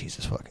like, dude,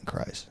 Jesus fucking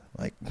Christ.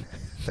 Like,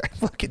 I'm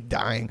fucking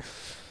dying.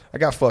 I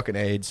got fucking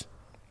AIDS.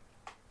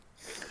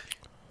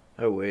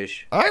 I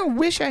wish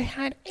I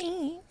had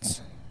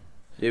AIDS.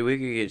 Dude, we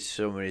could get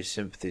so many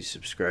sympathy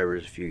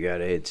subscribers if you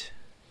got AIDS.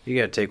 You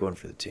got to take one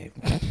for the team.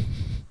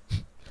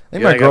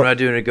 I'm not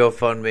doing a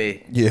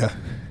GoFundMe. Yeah.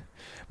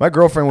 My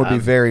girlfriend would be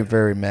very,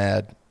 very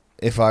mad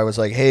if I was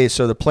like, hey,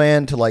 so the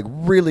plan to like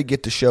really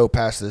get the show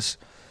past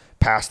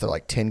the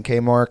like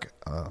 10K mark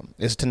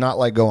is to not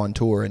like go on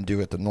tour and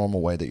do it the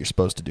normal way that you're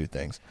supposed to do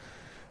things.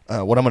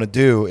 What I'm going to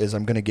do is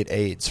I'm going to get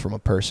AIDS from a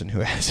person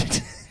who has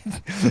it.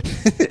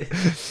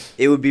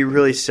 It would be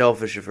really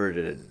selfish of her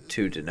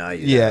to deny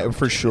you. Yeah,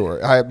 for sure.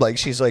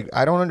 She's like,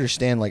 I don't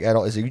understand. Like, at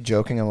all. Is he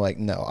joking? I'm like,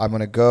 no. I'm going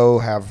to go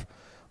have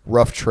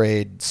rough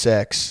trade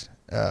sex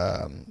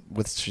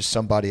with just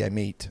somebody I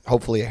meet.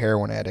 Hopefully a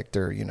heroin addict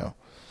or, you know,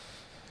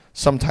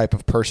 some type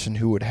of person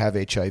who would have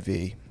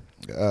HIV.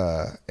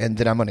 And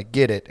then I'm going to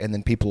get it, and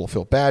then people will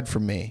feel bad for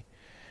me,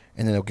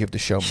 and then they'll give the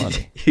show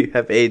money. You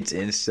have AIDS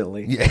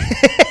instantly. Yeah.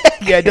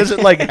 Yeah, it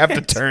doesn't like have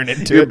to turn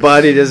into your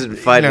body doesn't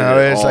fight it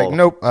at it's all. Like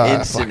nope,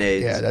 instant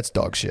AIDS. Yeah, that's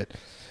dog shit.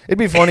 It'd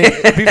be funny.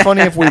 It'd be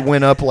funny if we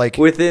went up like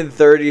within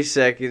 30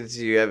 seconds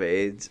you have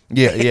AIDS.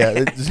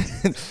 Yeah.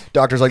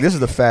 Doctor's like, this is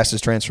the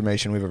fastest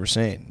transformation we've ever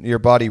seen. Your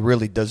body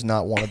really does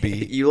not want to be.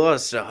 You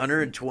lost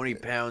 120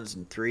 pounds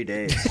in 3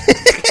 days.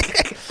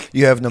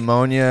 You have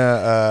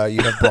pneumonia.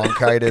 You have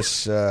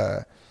bronchitis.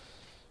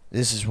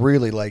 This is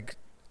really like.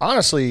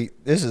 Honestly,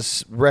 this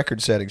is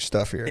record-setting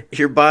stuff here.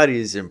 Your body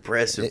is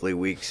impressively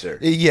weak, sir.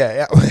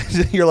 Yeah.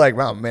 You're like,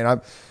 wow,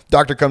 man.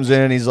 Doctor comes in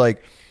and he's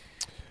like,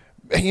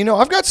 you know,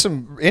 I've got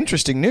some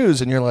interesting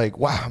news. And you're like,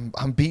 wow,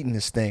 I'm beating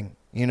this thing.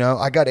 You know,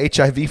 I got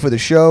HIV for the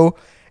show.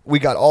 We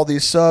got all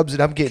these subs,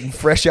 and I'm getting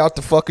fresh out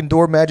the fucking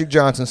door, Magic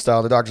Johnson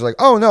style. The doctor's like,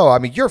 oh, no, I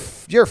mean, you're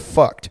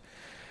fucked.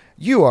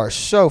 You are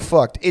so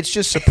fucked. It's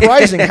just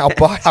surprising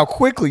how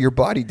quickly your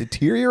body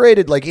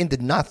deteriorated like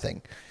into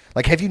nothing.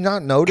 Like, have you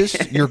not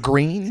noticed you're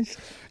green?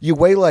 You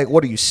weigh like,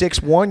 what are you,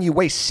 6'1"? You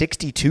weigh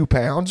 62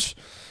 pounds?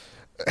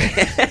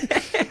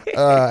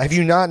 Have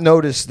you not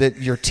noticed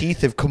that your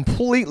teeth have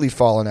completely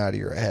fallen out of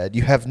your head?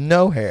 You have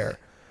no hair.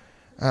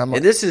 And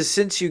this is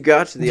since you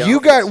got to the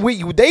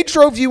office. They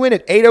drove you in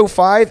at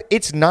 8:05.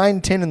 It's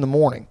 9:10 in the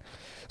morning.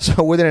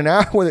 So within an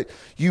hour,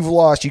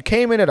 you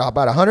came in at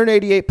about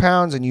 188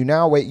 pounds, and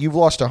you've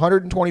lost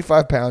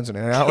 125 pounds in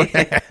an hour and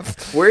a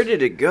half. Where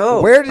did it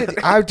go?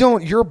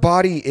 Your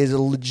body is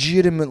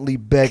legitimately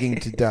begging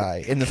to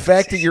die. And the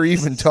fact that you're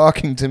even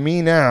talking to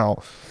me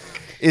now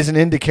is an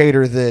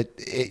indicator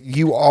that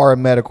you are a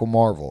medical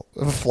marvel.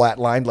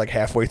 Flatlined like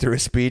halfway through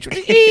his speech.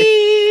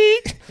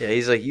 Yeah,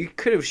 he's like, you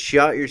could have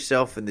shot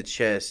yourself in the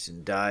chest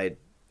and died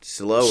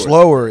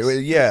slower.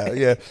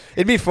 Yeah.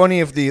 It'd be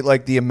funny if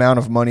the amount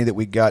of money that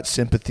we got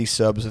sympathy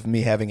subs of me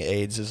having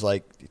AIDS is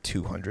like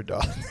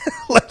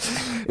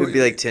 $200. It would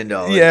be like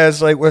 $10. Yeah, it's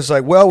like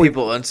well,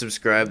 people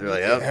unsubscribe. They're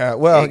like, oh, yeah,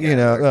 well,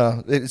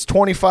 it's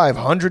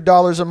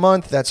 $2,500 a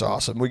month. That's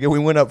awesome. We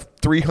went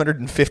up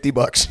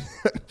 $350.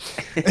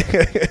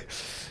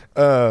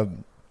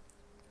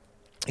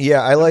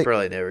 Yeah, I'm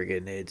probably never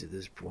getting AIDS at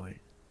this point.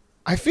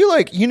 I feel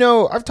like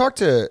I've talked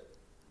to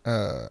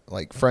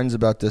like friends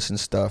about this and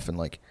stuff, and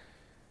like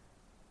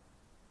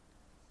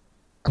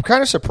I'm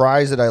kind of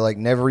surprised that I like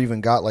never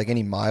even got like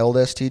any mild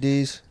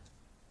STDs.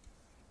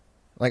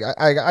 Like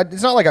I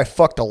it's not like I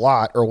fucked a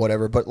lot or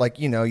whatever, but like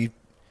you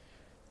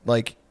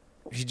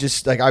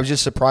just like I was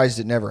just surprised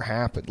it never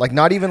happened. Like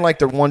not even like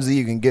the ones that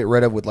you can get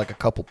rid of with like a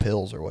couple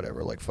pills or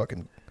whatever, like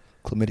fucking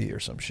chlamydia or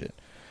some shit.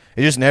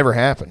 It just never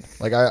happened.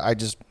 Like I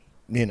just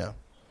I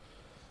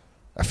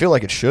feel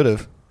like it should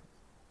have.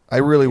 I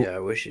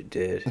wish it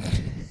did.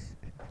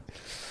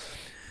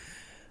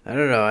 I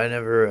don't know. I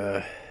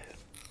never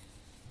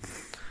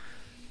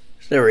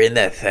was never in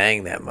that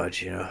thing that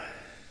much, I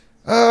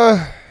don't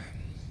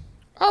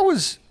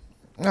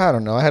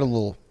know. I had a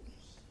little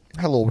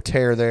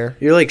tear there.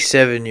 You're like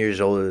 7 years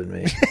older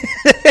than me.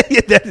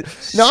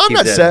 No, I'm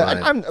not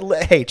 7.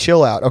 Hey,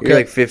 chill out. Okay, you're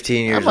like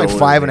 15 years. I'm like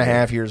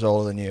 5.5 years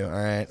older than you. All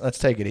right, let's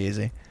take it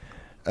easy.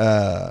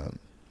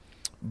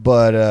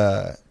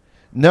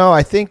 No,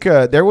 I think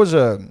there was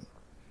a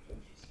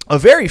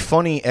very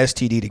funny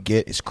STD to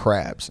get is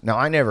crabs. Now,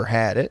 I never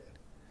had it,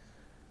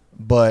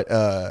 but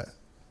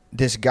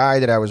this guy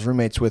that I was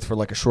roommates with for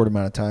like a short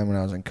amount of time when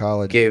I was in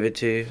college gave it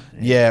to you.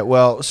 Yeah,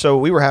 well, so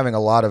we were having a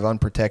lot of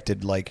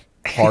unprotected, like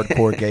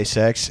hardcore gay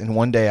sex, and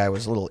one day I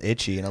was a little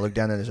itchy, and I looked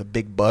down and there's a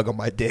big bug on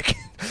my dick.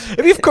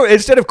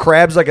 Instead of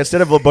crabs, like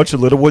instead of a bunch of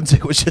little ones,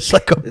 it was just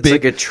like it's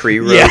like a tree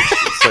roach. Yeah.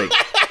 It's like.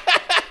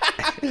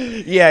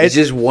 Yeah, it's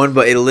just one,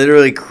 but it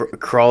literally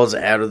crawls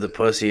out of the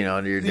pussy and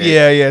onto your dick.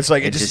 Yeah, it's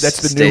like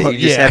that's the new. You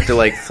just have to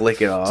like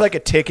flick it off. It's like a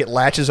tick. It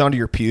latches onto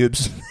your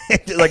pubes,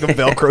 like a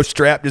Velcro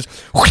strap. Just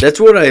that's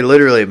what I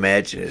literally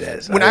imagine it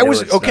as. When I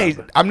was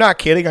I'm not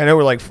kidding. I know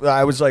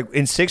I was like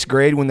in 6th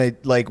grade when they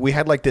we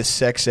had like this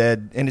sex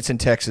ed, and it's in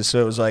Texas, so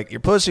it was like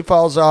your pussy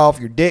falls off,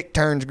 your dick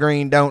turns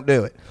green, don't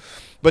do it.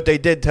 But they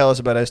did tell us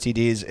about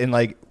STDs, and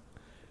like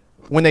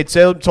when they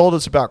told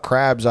us about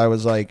crabs, I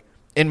was like.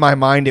 In my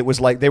mind, it was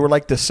like they were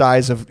like the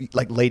size of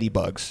like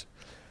ladybugs,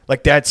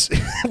 like that's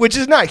which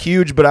is not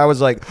huge, but I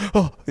was like,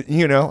 oh, I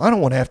don't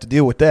want to have to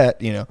deal with that,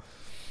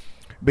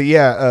 But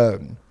yeah,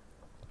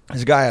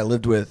 this guy I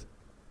lived with,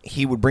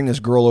 he would bring this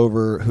girl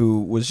over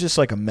who was just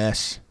like a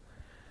mess.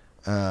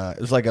 It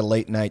was like a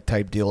late night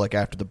type deal, like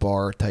after the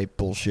bar type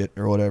bullshit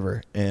or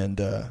whatever. And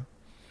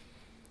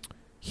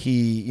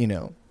he,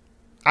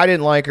 I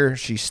didn't like her.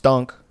 She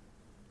stunk.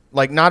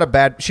 Like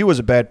she was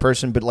a bad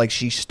person, but like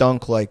she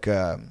stunk like.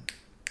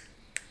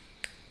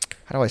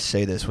 How do I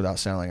say this without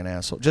sounding like an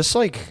asshole? Just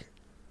like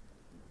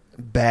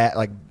bad,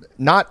 like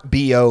not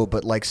BO,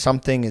 but like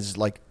something is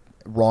like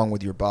wrong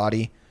with your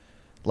body,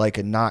 like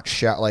a not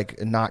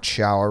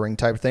showering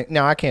type of thing.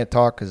 Now I can't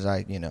talk because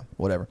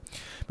whatever.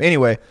 But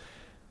anyway,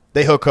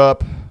 they hook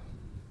up,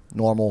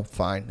 normal,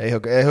 fine. They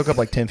hook up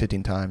like 10,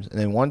 15 times, and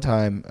then one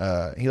time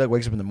he like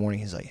wakes up in the morning.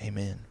 He's like, "Hey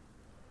man,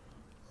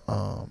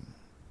 you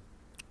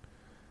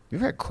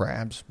ever had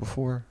crabs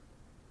before?"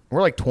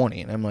 We're like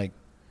 20, and I'm like.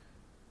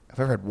 I've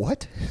ever had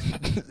what? To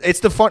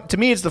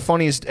me, it's the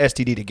funniest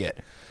STD to get.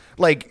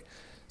 Like,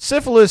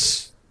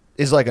 syphilis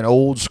is like an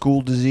old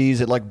school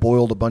disease. It like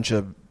boiled a bunch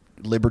of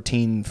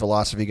libertine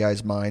philosophy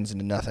guys' minds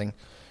into nothing.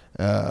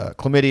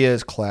 Chlamydia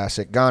is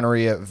classic.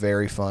 Gonorrhea,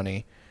 very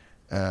funny.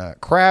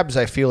 Crabs,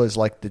 I feel, is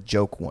like the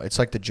joke one. It's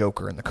like the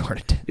Joker in the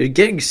carton. Dude,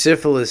 getting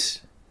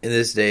syphilis in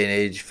this day and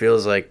age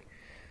feels like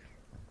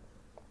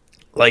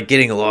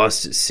getting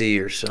lost at sea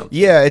or something.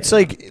 Yeah, it's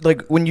like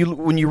when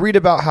you read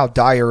about how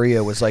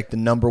diarrhea was like the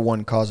number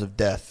one cause of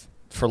death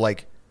for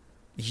like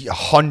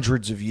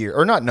hundreds of years,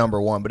 or not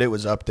number one, but it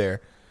was up there.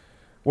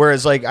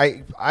 Whereas like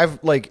I've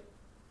like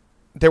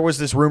there was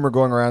this rumor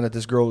going around that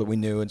this girl that we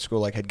knew in school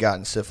like had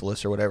gotten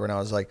syphilis or whatever, and I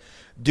was like,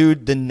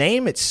 dude, the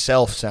name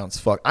itself sounds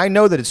fucked. I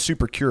know that it's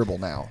super curable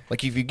now.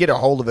 Like if you get a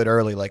hold of it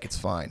early, like it's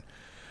fine.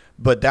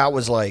 But that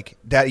was like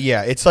that.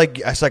 Yeah, it's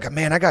like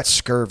man, I got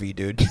scurvy,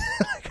 dude.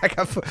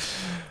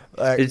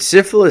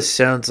 Syphilis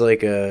sounds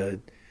like a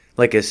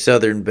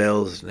Southern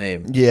Belle's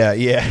name. Yeah.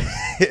 I'm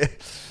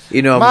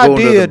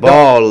going to the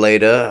ball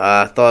later.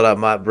 I thought I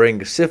might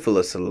bring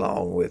syphilis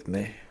along with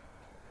me.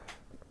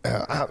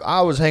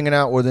 I was hanging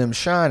out with them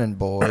Shining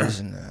boys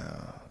and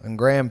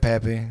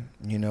Grandpappy.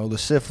 You know, the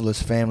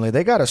Syphilis family.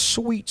 They got a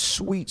sweet,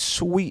 sweet,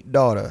 sweet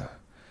daughter.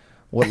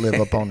 What live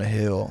up on the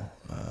hill?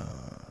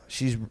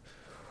 She's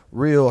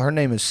real. Her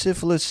name is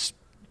Syphilis.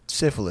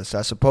 Syphilis,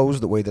 I suppose.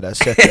 The way that I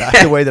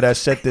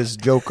set this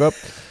joke up.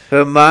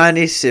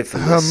 Hermione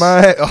Syphilis.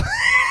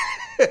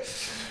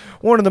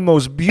 One of the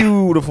most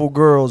beautiful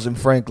girls in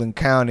Franklin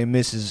County,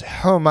 Mrs.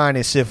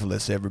 Hermione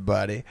Syphilis.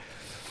 Everybody.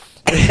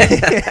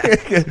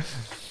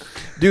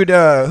 Dude,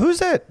 who's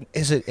that?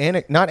 Is it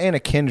Anna? Not Anna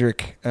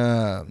Kendrick.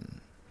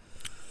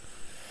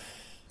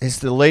 It's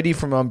the lady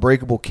from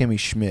Unbreakable, Kimmy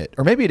Schmidt,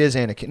 or maybe it is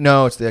Anna.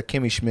 No, it's the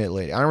Kimmy Schmidt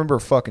lady. I don't remember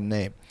her fucking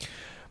name,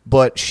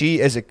 but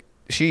she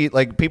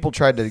like people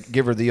tried to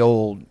give her the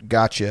old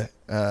gotcha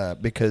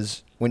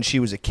because when she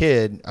was a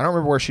kid, I don't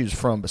remember where she was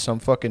from, but some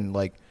fucking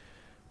like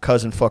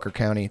cousin fucker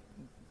county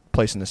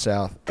place in the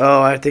South.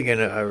 Oh, I think I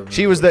know. I remember.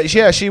 She was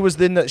she was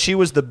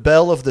the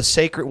belle of the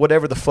sacred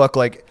whatever the fuck,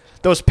 like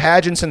those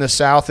pageants in the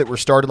South that were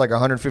started like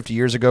 150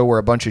 years ago, where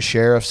a bunch of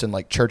sheriffs and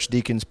like church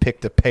deacons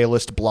picked the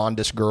palest,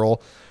 blondest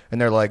girl. And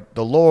they're like,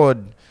 the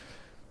Lord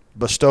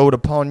bestowed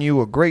upon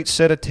you a great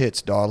set of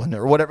tits, darling,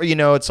 or whatever. You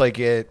know, it's like,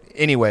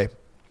 anyway,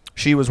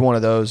 she was one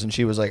of those, and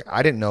she was like,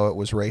 I didn't know it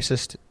was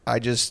racist. I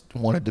just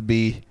wanted to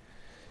be,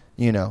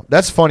 you know.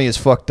 That's funny as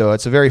fuck, though.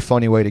 It's a very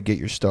funny way to get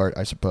your start,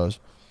 I suppose.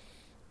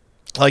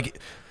 Like,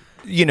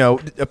 you know,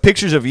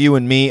 pictures of you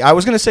and me. I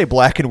was going to say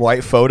black and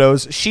white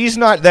photos. She's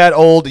not that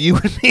old, you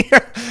and me.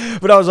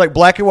 But I was like,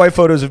 black and white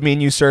photos of me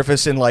and you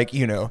surface in, like,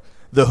 you know,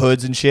 the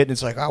hoods and shit. And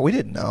it's like, oh, we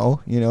didn't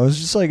know. You know, it's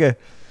just like a...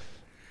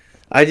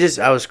 I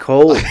was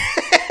cold.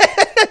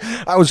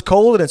 I was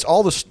cold, and it's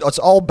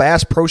all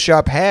Bass Pro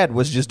Shop had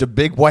was just a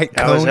big white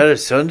cone. I was out of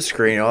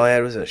sunscreen. All I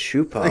had was a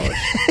shoe polish.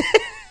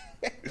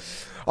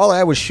 All I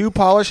had was shoe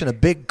polish and a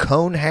big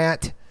cone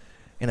hat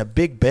and a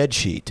big bed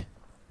sheet.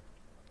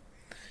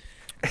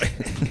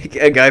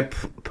 A guy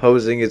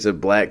posing as a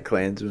black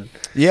Klansman.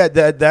 Yeah,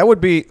 that would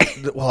be.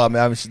 Well, I mean,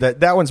 obviously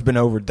that one's been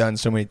overdone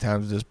so many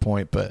times at this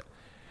point, but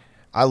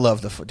I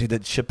love that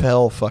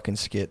Chappelle fucking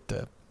skit.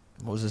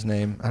 What was his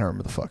name? I don't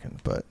remember the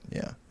fucking, but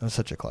yeah, that was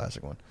such a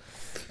classic one.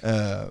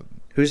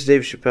 Who's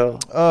Dave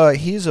Chappelle?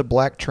 He's a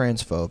black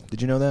transphobe.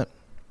 Did you know that?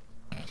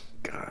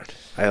 God,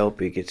 I hope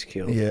he gets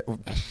killed. Yeah.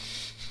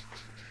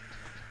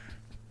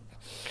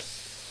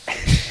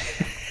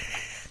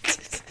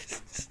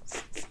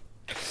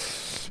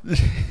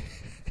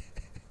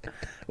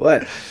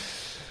 What?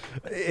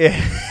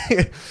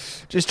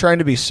 Just trying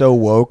to be so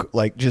woke,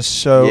 like just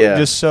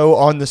so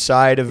on the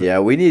side of. Yeah,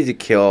 we need to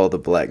kill all the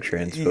black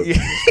trans folks in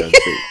this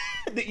country.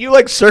 You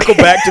like circle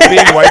back to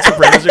being white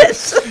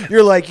supremacist.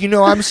 You're like, you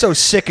know, I'm so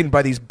sickened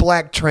by these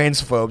black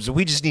transphobes, and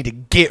we just need to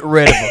get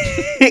rid of them.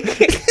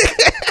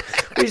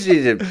 We just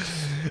need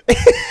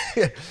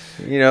to,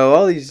 you know,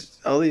 all these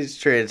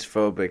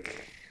transphobic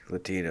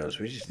Latinos.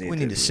 We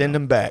need to send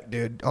them back,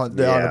 dude. On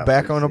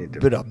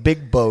a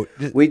big boat.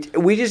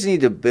 We just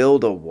need to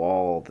build a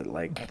wall that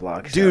like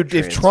blocks. Dude,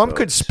 if Trump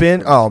could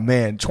spin, oh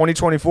man,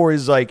 2024.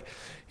 He's like,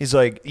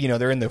 you know,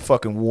 they're in the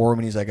fucking war,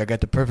 and he's like, I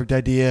got the perfect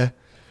idea.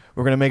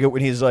 We're gonna make it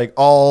when he's like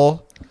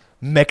all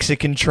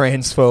Mexican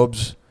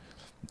transphobes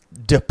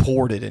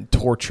deported and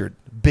tortured.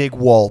 Big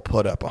wall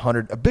put up,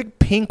 a big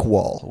pink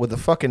wall with a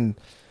fucking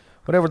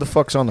whatever the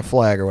fuck's on the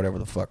flag or whatever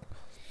the fuck.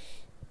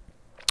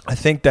 I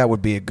think that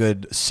would be a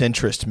good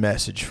centrist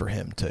message for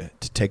him to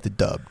take the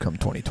dub come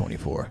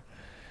 2024.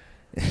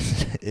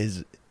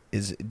 is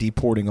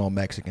deporting all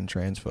Mexican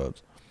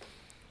transphobes.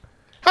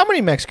 How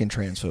many Mexican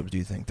transphobes do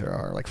you think there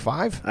are? Like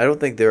 5? I don't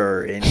think there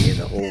are any in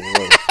the whole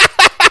world.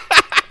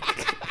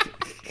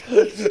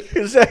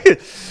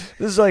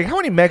 It's like, how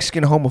many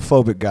Mexican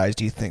homophobic guys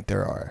do you think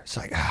there are? It's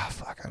like,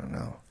 fuck, I don't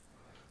know.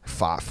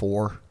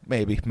 4,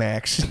 maybe,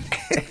 max.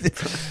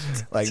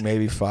 Like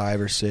maybe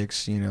 5 or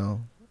 6, you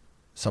know.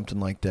 Something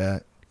like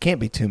that. Can't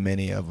be too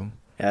many of them.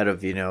 Out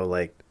of, you know,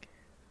 like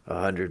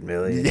 100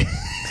 million.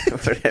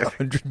 Whatever.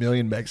 100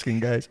 million Mexican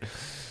guys.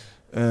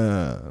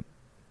 You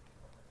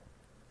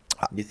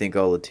think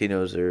all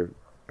Latinos are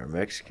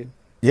Mexican?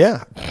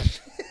 Yeah.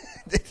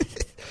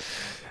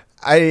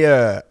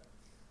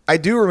 I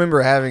do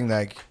remember having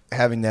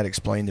that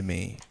explained to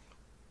me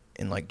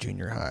in like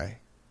junior high.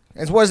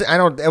 I was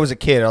a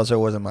kid, also it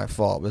wasn't my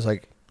fault. It was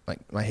like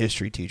my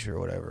history teacher or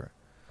whatever.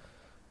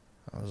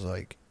 I was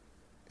like,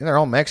 and they're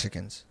all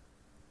Mexicans.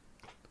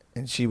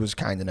 And she was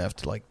kind enough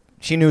to like,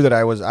 she knew that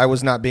I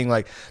was not being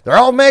like, they're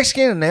all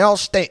Mexican and they all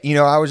stay, you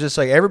know, I was just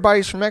like,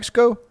 everybody's from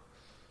Mexico.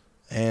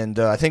 And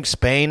I think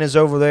Spain is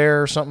over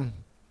there or something.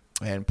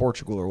 And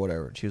Portugal or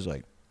whatever. And she was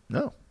like,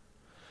 no.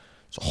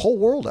 It's a whole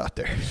world out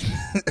there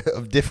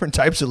of different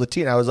types of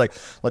Latino. I was like,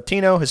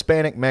 Latino,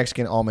 Hispanic,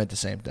 Mexican, all meant the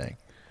same thing.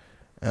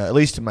 At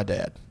least to my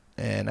dad.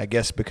 And I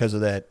guess because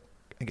of that,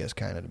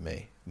 kind of to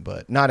me.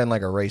 But not in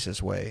like a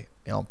racist way,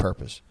 on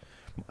purpose.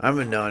 I'm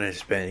a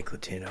non-Hispanic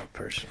Latino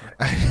person.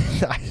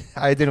 I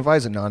identify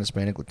as a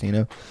non-Hispanic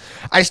Latino.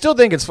 I still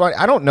think it's funny.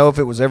 I don't know if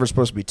it was ever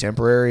supposed to be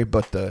temporary,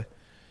 but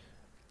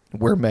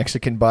we're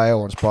Mexican bio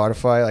on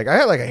Spotify. Like I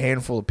had like a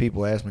handful of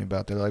people ask me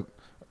about. They're like,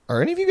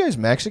 "Are any of you guys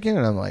Mexican?"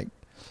 And I'm like,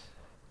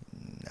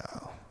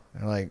 "No."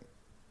 They're like,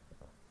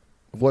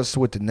 what's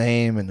with the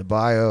name and the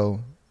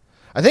bio.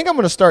 I think I'm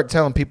going to start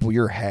telling people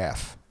you're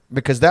half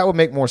because that would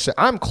make more sense.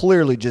 I'm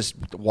clearly just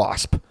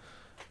Wasp.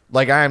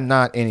 Like, I am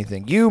not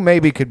anything. You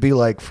maybe could be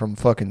like from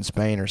fucking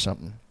Spain or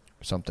something,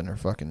 or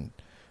fucking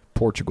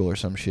Portugal or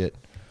some shit.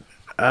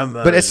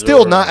 But it's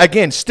still not,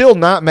 again, still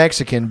not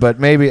Mexican, but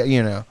maybe,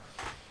 you know.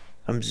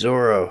 I'm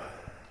Zorro.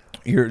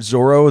 You're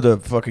Zorro, the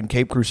fucking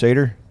Cape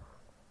Crusader?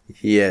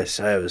 Yes,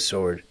 I have a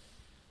sword.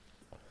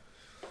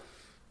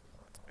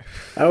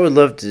 I would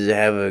love to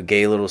have a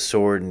gay little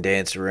sword and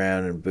dance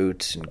around in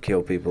boots and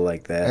kill people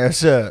like that. I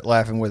was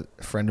laughing with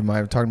a friend of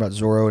mine talking about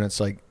Zorro, and it's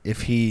like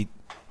if he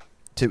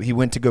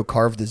went to go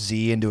carve the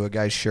Z into a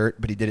guy's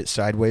shirt, but he did it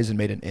sideways and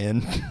made an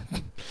N.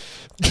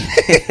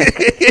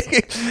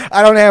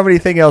 I don't have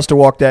anything else to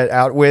walk that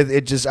out with.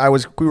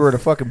 We were at a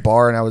fucking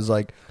bar, and I was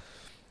like,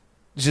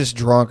 just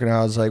drunk, and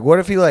I was like, what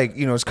if he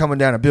was coming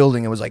down a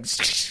building and was like,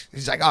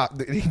 he's like, oh,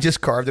 he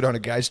just carved it on a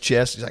guy's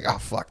chest. He's like, oh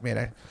fuck,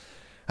 man,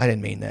 I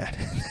didn't mean that.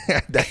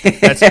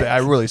 That's bad.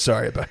 I'm really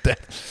sorry about that.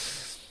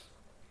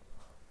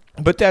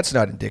 But that's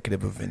not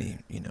indicative of any,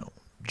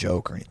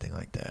 joke or anything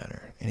like that,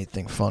 or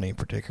anything funny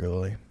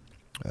particularly.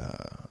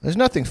 There's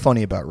nothing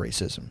funny about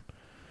racism.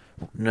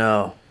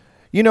 No.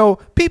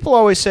 People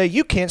always say,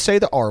 you can't say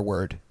the R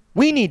word.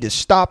 We need to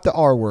stop the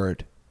R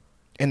word.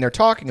 And they're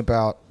talking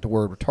about the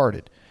word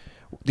retarded.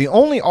 The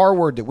only R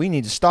word that we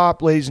need to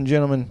stop, ladies and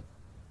gentlemen,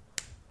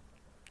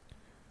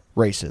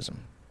 racism.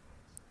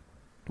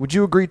 Would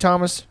you agree,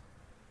 Thomas?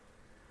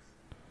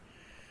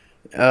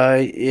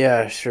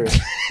 Yeah, sure.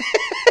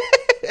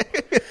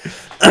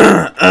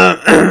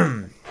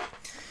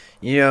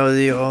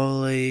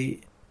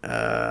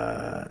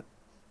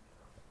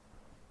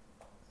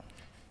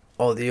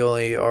 The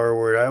only R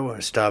word I want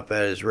to stop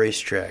at is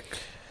racetrack.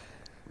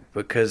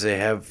 Because they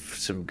have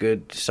some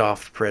good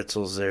soft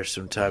pretzels there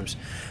sometimes.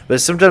 But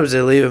sometimes they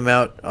leave them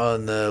out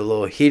on the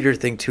little heater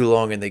thing too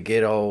long and they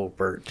get all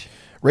burnt.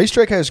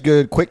 Racetrack has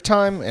good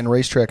QuickTime, and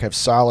Racetrack have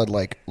solid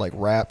like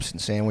wraps and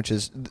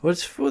sandwiches. What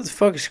the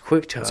fuck is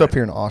QuickTime? It's up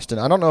here in Austin.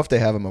 I don't know if they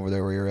have them over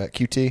there where you're at.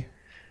 QT?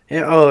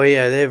 Yeah. Oh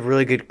yeah, they have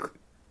really good.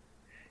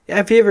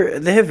 Yeah,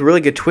 they have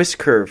really good twist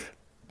curve.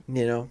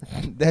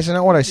 That's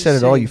not what I said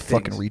at all. You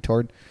fucking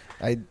retard.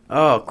 I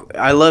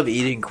love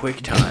eating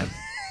QuickTime.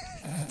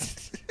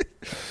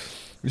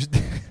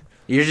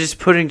 You're just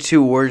putting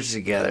two words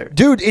together.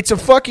 Dude, it's a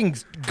fucking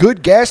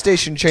good gas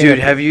station chain. Dude,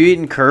 have you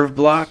eaten Curve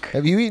Block?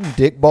 Have you eaten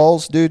dick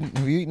balls, dude?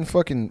 Have you eaten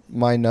fucking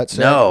my nutsack?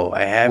 No,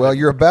 I haven't. Well,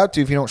 you're about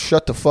to if you don't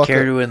shut the fuck up.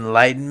 Care to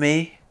enlighten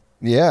me?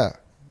 Yeah.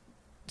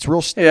 It's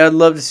real... Yeah, I'd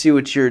love to see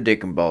what your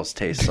dick and balls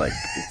taste like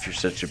if you're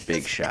such a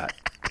big shot.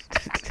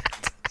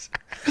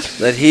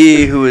 Let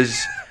he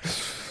who's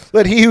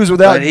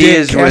without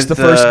dick cast the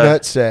first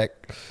nutsack.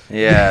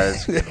 Yeah,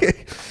 that's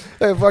good.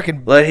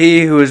 Fucking... Let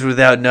he who is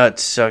without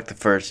nuts suck the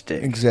first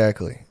dick.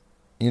 Exactly.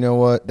 You know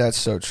what? That's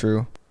so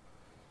true.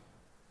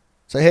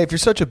 Say, hey, if you're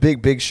such a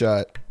big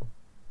shot,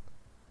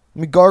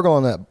 let me gargle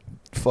on that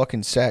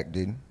fucking sack,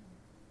 dude.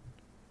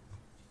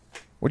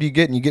 What are you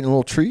getting? You getting a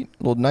little treat?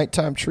 A little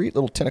nighttime treat? A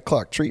little 10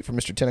 o'clock treat from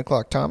Mr. 10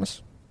 o'clock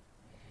Thomas?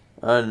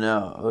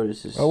 No.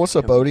 Otis is... Oh, what's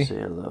up, Odie? Say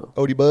hello.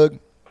 Odie Bug?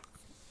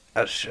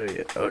 I'll show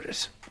you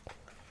Otis.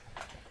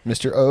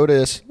 Mr.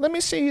 Otis. Let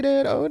me see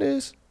that,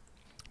 Otis.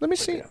 Let me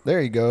see.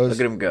 There he goes. Look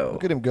at him go.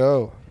 Look at him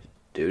go.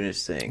 Doing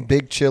his thing.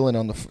 Big chilling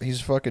on the...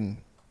 He's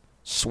fucking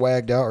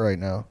swagged out right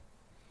now.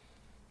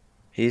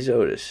 He's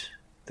Otis,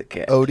 the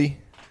cat. Odie?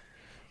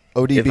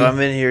 ODB? If I'm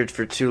in here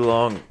for too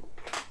long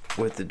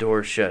with the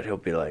door shut, he'll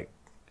be like,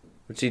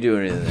 what's he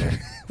doing in there?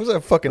 What's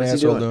that fucking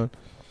asshole doing?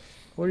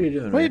 What are you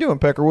doing? What are you doing,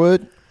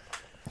 Peckerwood?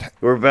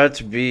 We're about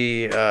to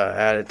be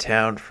out of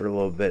town for a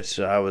little bit,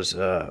 so I was...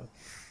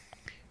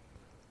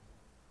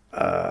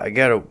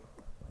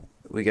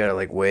 we gotta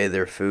like weigh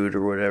their food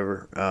or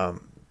whatever.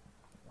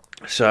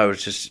 So I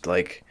was just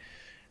like,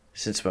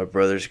 since my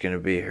brother's gonna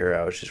be here,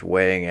 I was just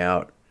weighing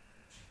out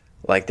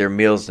like their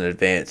meals in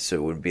advance, so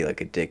it wouldn't be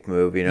like a dick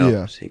move,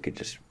 Yeah. So he could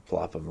just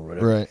plop them or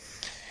whatever. Right.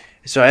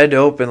 So I had to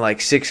open like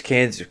 6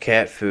 cans of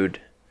cat food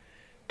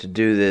to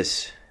do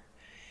this,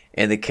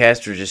 and the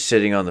cats were just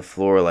sitting on the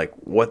floor like,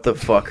 "What the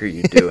fuck are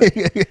you doing?"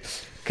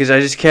 Because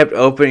I just kept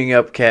opening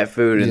up cat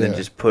food and then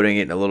just putting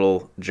it in a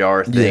little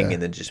jar thing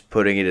and then just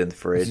putting it in the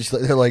fridge.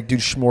 They're like,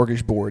 dude,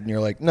 smorgasbord. And you're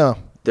like, no.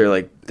 They're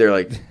like,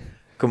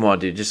 come on,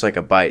 dude, just like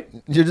a bite.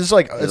 You're just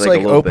like, it's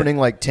like opening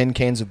like 10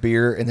 cans of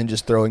beer and then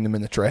just throwing them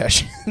in the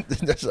trash.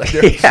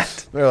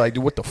 They're like,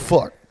 dude, what the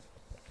fuck?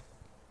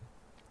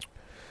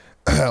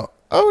 Odie.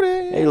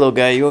 Hey, little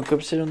guy, you want to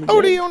come sit on the bed?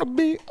 Odie on the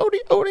beat.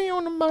 Odie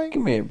on the mic.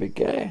 Come here, big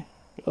guy.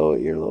 Oh,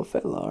 you're a little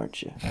fella,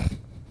 aren't you?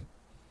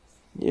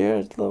 You're a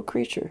little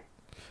creature.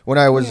 When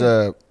I was,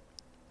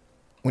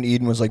 when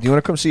Eden was like, do you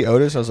want to come see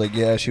Otis? I was like,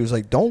 yeah. She was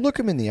like, don't look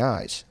him in the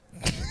eyes.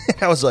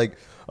 I was like,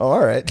 oh,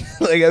 all right.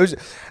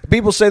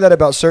 People say that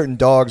about certain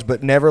dogs,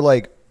 but never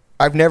like,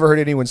 I've never heard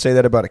anyone say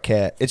that about a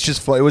cat. It's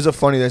just fun. It was a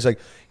funny, it's like,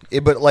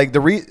 but like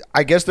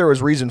I guess there was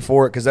reason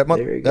for it because that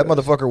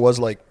motherfucker was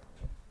like,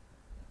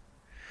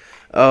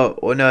 Oh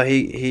well, no,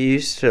 he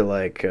used to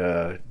like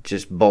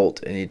just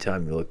bolt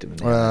anytime you looked him in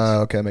the eyes.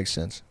 Okay, that makes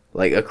sense.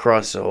 Like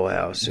across the whole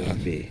house, it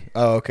would be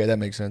Oh, okay, that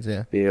makes sense.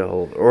 Yeah. be a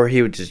whole, or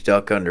he would just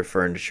duck under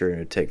furniture and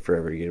it'd take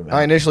forever to get him out.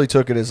 I initially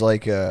took it as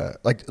like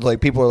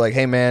people are like,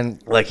 hey man,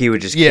 Like he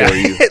would just yeah, kill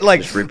you,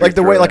 like just rip like your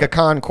the way throat like a out.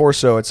 con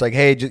corso. It's like,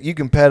 hey, you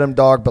can pet him,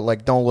 dog, but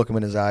like don't look him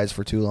in his eyes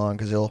for too long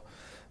because he'll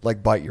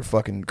like bite your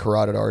fucking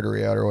carotid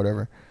artery out or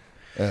whatever.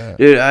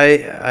 Dude, I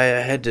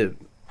had to.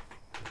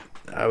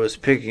 I was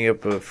picking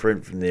up a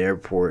friend from the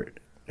airport,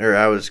 or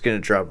I was gonna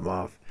drop him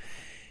off,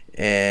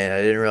 and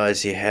I didn't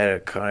realize he had a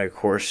Cane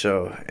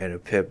Corso and a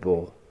pit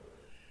bull.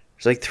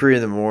 It's like 3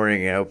 in the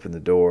morning, and I opened the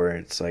door,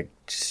 and it's like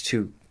just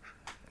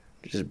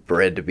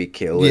bred to be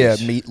killed. Yeah,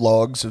 meat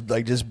logs,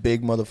 like just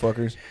big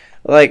motherfuckers.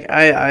 Like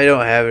I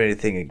don't have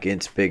anything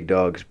against big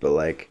dogs, but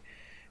like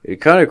Cane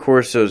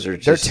Corsos are They're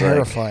just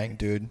terrifying,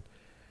 dude.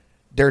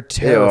 They're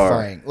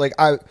terrifying. Like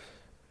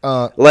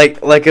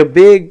like a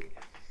big.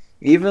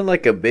 Even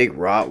like a big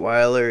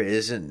Rottweiler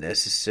isn't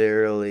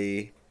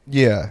necessarily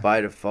yeah, by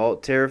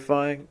default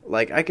terrifying.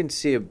 Like I can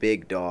see a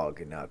big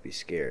dog and not be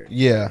scared.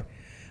 yeah.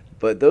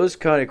 But those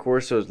Cane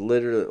Corsos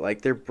literally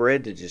like they're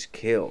bred to just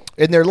kill.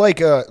 And they're like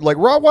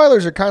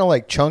Rottweilers are kind of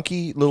like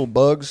chunky little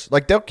bugs.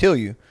 Like they'll kill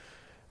you,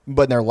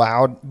 but they're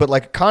loud. But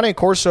like a Cane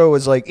Corso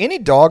is like any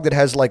dog that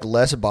has like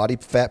less body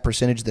fat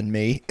percentage than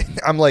me.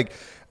 I'm like,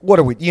 what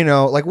are we?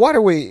 Like what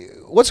are we?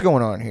 What's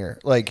going on here?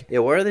 Like, Yeah,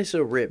 why are they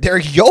so ripped? they're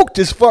yoked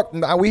as fuck.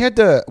 We had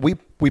to we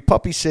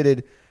puppy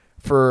sitted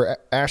for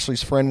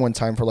Ashley's friend one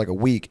time for like a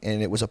week,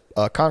 and it was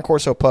a Cane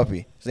Corso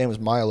puppy. His name was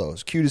Milo.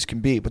 As cute as can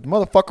be, but the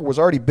motherfucker was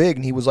already big,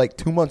 and he was like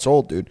 2 months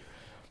old, dude.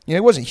 He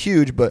wasn't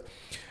huge, but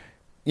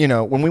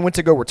when we went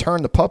to go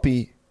return the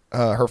puppy,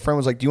 her friend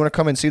was like, "Do you want to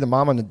come and see the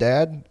mom and the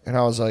dad?" And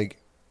I was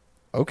like,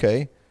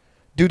 "Okay."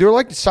 Dude, they're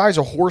like the size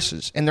of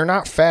horses, and they're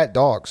not fat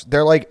dogs.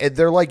 They're like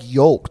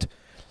yoked.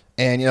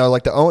 And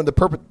like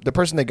the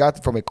person they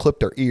got from it clipped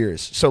their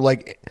ears. So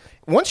like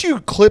once you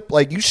clip,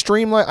 like you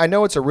streamline, I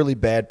know it's a really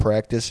bad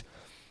practice,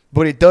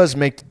 but it does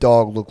make the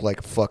dog look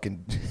like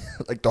fucking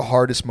like the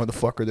hardest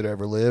motherfucker that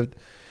ever lived.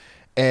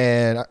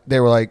 And they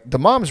were like, the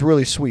mom's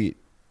really sweet,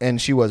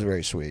 and she was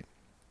very sweet.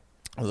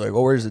 I was like,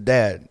 well, where's the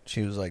dad?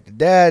 She was like, the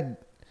dad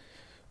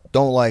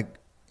don't like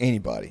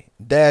anybody.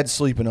 Dad's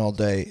sleeping all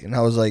day. And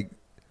I was like,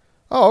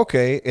 oh,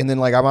 okay. And then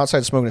like I'm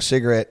outside smoking a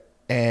cigarette,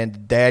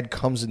 and dad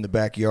comes in the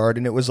backyard,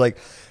 and it was like,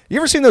 you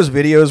ever seen those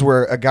videos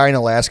where a guy in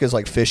Alaska is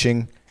like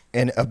fishing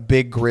and a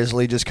big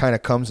grizzly just kind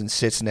of comes and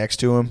sits next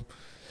to him?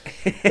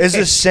 It's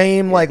the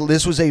same, like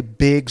this was a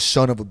big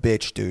son of a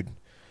bitch, dude.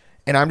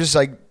 And I'm just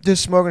like,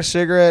 just smoking a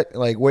cigarette,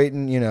 like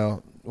waiting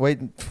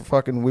for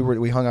fucking,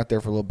 we hung out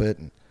there for a little bit,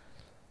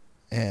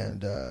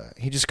 and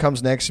he just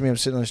comes next to me. I'm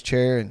sitting on his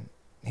chair, and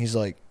he's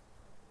like,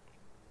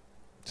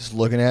 just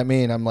looking at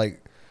me, and I'm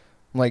like,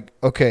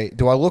 okay,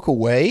 do I look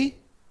away?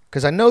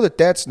 Because I know that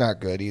that's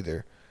not good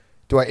either.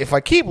 If I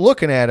keep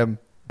looking at him,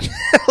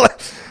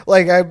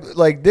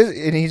 like this,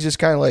 and he's just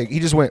kind of like,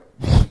 he just went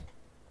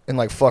and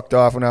like fucked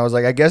off, and I was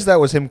like, I guess that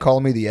was him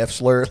calling me the F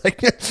slur, like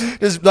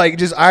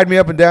just eyed me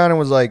up and down and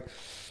was like,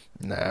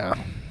 nah,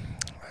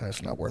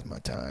 that's not worth my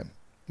time.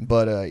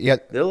 But yeah,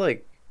 They'll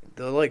like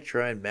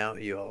try and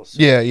mount you also.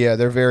 yeah,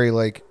 they're very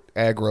like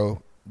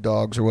aggro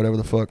dogs or whatever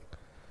the fuck.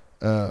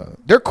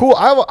 They're cool.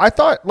 I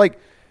thought like,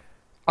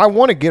 I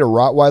want to get a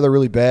Rottweiler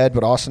really bad,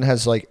 but Austin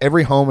has like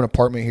every home and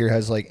apartment here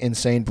has like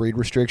insane breed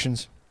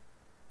restrictions.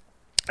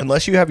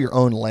 Unless you have your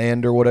own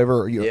land or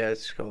whatever. Yeah,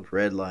 it's called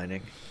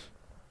redlining.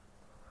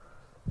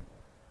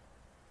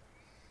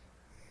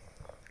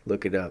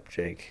 Look it up,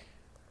 Jake.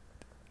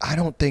 I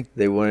don't think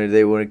They want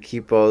to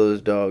keep all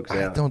those dogs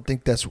I out. don't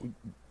think that's.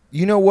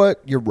 You know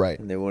what? You're right.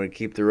 And they want to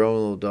keep their own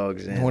little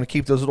dogs in. They want to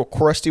keep those little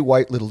crusty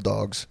white little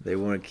dogs. They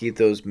want to keep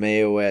those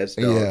Mayo ass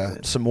dogs Yeah, in.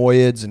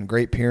 Samoyeds and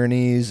Great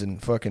Pyrenees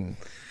and fucking.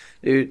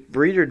 Dude,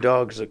 breeder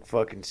dogs look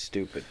fucking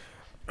stupid.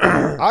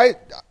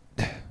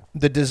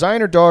 The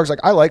designer dogs, like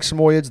I like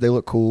Samoyeds. They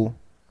look cool.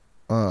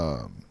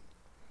 But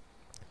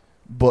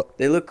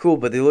They look cool,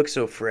 but they look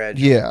so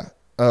fragile.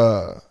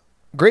 yeah,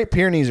 Great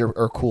Pyrenees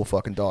are cool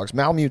fucking dogs.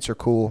 Malamutes are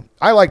cool.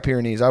 I like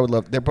Pyrenees. I would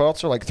love. Their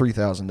belts are like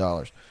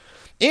 $3,000.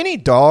 Any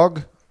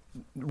dog,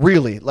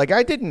 really. Like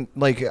I didn't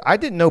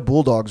know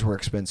bulldogs were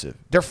expensive.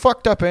 They're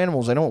fucked up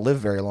animals. They don't live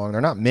very long.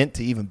 They're not meant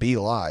to even be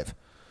alive.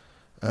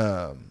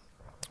 Yeah,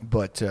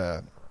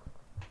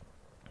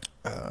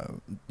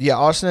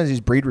 Austin has these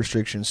breed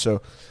restrictions.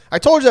 So I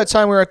told you that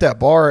time we were at that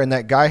bar and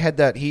that guy had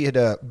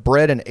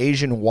bred an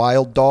Asian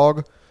wild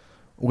dog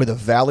with a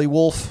valley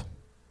wolf,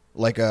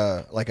 like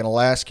an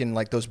Alaskan,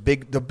 like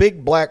the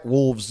big black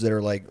wolves that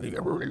are like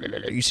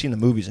you see in the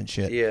movies and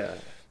shit. Yeah.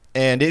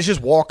 And it's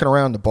just walking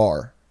around the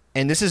bar.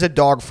 And this is a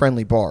dog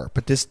friendly bar,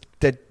 but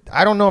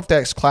I don't know if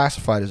that's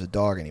classified as a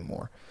dog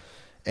anymore.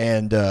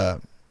 And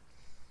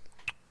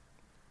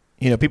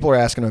people are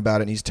asking him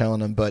about it, and he's telling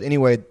them. But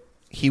anyway,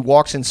 he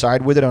walks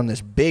inside with it on this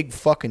big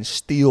fucking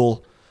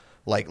steel,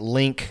 like,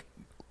 link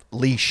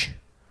leash.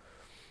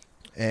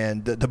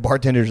 And the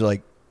bartender's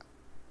like,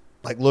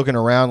 like looking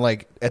around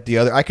like at the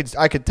other. I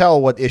could tell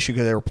what issue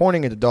because they were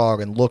pointing at the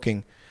dog and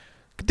looking.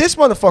 This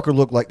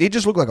motherfucker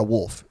just looked like a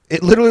wolf.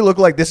 It literally looked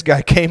like this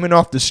guy came in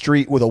off the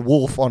street with a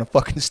wolf on a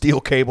fucking steel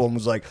cable and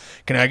was like,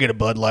 "Can I get a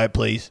Bud Light,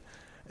 please?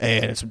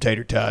 And some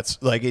tater tots."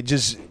 Like it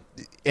just.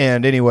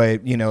 And anyway,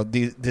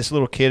 this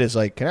little kid is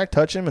like, "Can I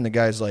touch him?" And the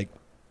guy's like,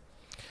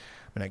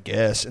 I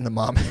guess. And the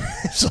mom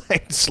is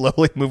like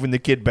slowly moving the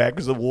kid back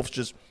because the wolf's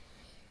just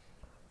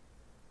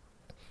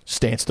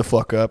stance the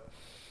fuck up.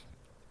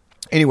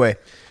 Anyway,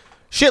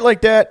 shit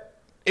like that,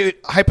 it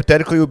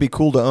hypothetically would be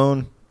cool to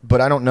own,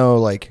 but I don't know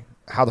like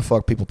how the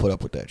fuck people put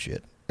up with that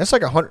shit. That's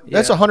like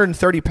that's a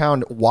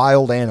 130-pound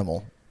wild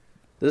animal.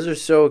 Those are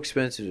so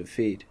expensive to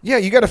feed. Yeah,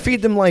 you got to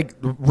feed them like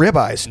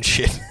ribeyes and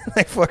shit,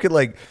 like fucking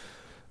like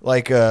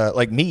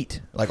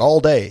meat, like all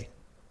day.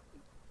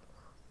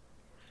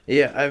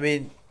 Yeah, I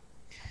mean,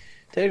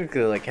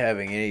 technically, like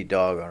having any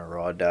dog on a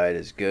raw diet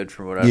is good,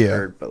 from what I've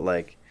heard. But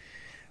like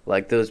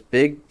those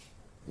big,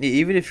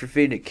 even if you're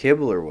feeding it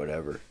kibble or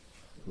whatever,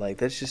 like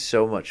that's just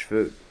so much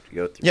food to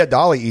go through. Yeah,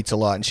 Dolly eats a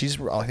lot, and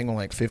she's I think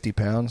only like 50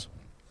 pounds.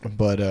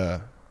 But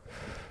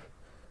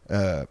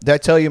did I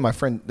tell you my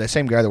friend, the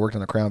same guy that worked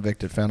on the Crown Vic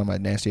that found all my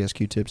nasty ass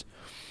Q-tips?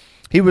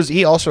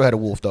 He also had a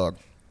wolf dog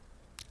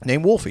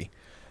named Wolfie,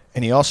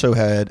 and he also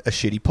had a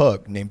shitty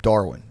pug named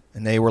Darwin,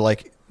 and they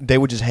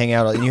would just hang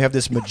out, and you have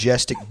this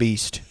majestic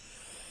beast,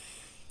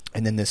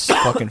 and then this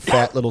fucking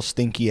fat little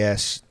stinky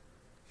ass,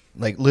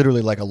 like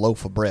literally like a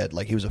loaf of bread,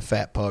 like he was a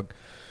fat pug.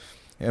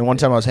 And one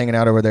time I was hanging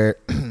out over there,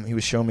 he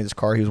was showing me this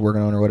car he was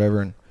working on or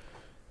whatever,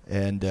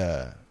 and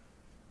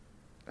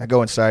I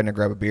go inside and I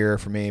grab a beer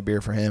for me, a beer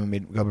for him,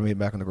 and go meet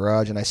back in the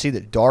garage, and I see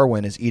that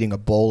Darwin is eating a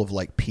bowl of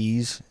like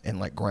peas and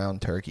like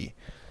ground turkey.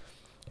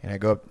 And I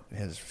go up,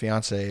 his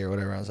fiance or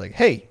whatever, I was like,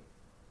 "Hey,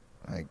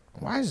 like,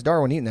 why is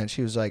Darwin eating that?" And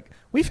she was like,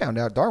 "We found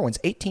out Darwin's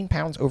 18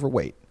 pounds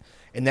overweight."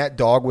 And that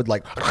dog would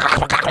like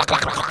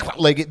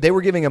they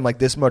were giving him like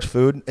this much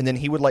food, and then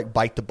he would like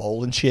bite the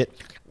bowl and shit.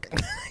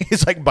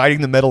 He's like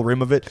biting the metal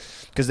rim of it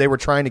because they were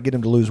trying to get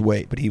him to lose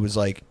weight, but he was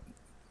like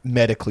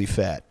medically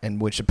fat,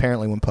 and which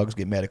apparently when pugs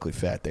get medically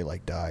fat, they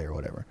like die or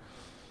whatever.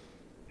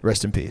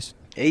 Rest in peace.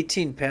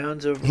 18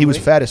 pounds overweight? He was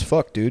fat as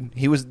fuck, dude.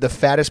 He was the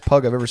fattest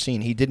pug I've ever seen.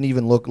 He didn't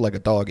even look like a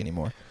dog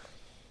anymore.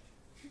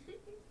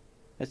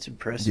 That's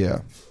impressive.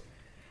 Yeah.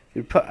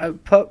 Dude,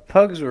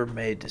 pugs were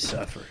made to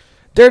suffer.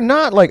 They're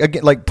not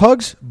like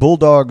pugs,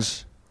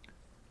 bulldogs.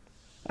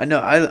 I know.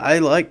 I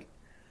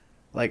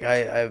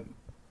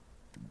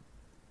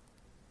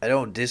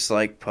don't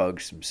dislike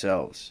pugs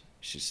themselves.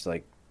 It's just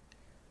like,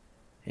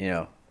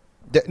 No,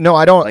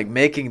 I don't. Like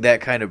making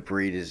that kind of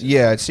breed is.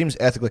 Yeah, it seems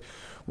ethically.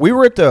 We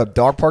were at the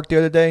dog park the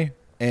other day,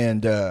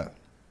 and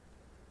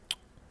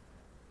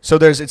so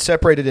it's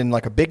separated in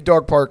like a big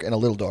dog park and a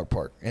little dog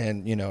park,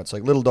 and it's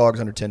like little dogs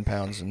under 10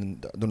 pounds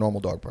and the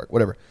normal dog park,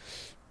 whatever.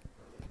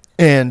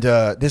 And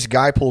this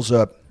guy pulls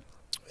up,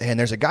 and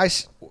there's a guy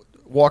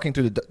walking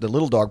through the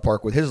little dog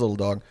park with his little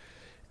dog,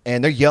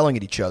 and they're yelling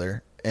at each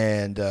other.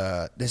 And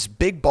this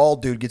big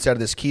bald dude gets out of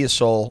this Kia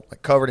Soul,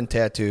 like covered in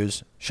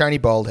tattoos, shiny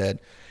bald head,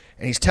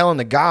 and he's telling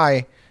the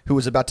guy who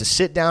was about to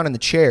sit down in the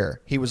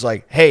chair, he was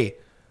like, "Hey,"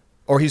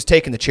 or he's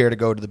taking the chair to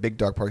go to the big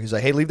dog park. He's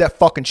like, "Hey, leave that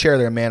fucking chair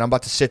there, man. I'm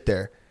about to sit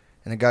there."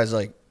 And the guy's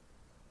like,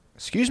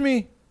 "Excuse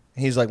me?"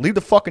 And he's like, "Leave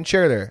the fucking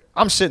chair there.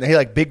 I'm sitting there." He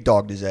like big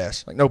dogged his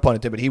ass. Like no pun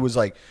intended, but he was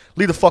like,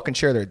 "Leave the fucking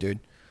chair there, dude."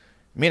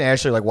 Me and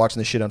Ashley like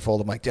watching this shit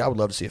unfold. I'm like, "Dude, I would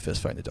love to see a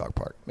fist fight in the dog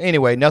park."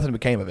 Anyway, nothing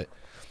became of it.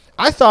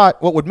 I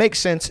thought what would make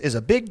sense is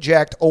a big,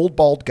 jacked, old,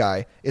 bald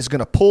guy is going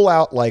to pull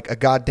out like a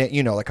goddamn,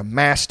 like a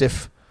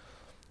Mastiff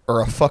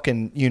or a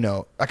fucking,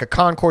 like a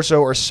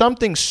Concorso or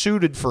something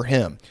suited for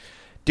him.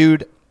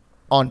 Dude,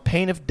 on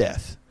pain of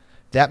death,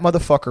 that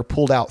motherfucker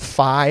pulled out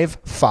five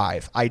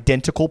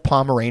identical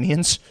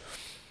Pomeranians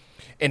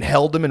and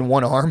held them in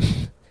one arm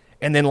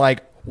and then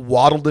like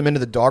waddled them into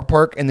the dog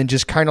park and then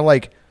just kind of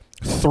like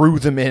threw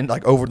them in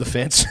like over the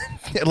fence.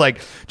 Like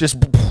just...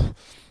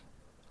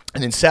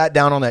 And then sat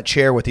down on that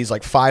chair with these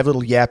like 5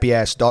 little yappy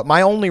ass dogs.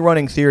 My only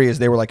running theory is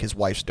they were like his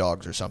wife's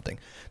dogs or something.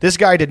 This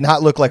guy did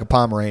not look like a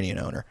Pomeranian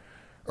owner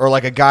or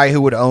like a guy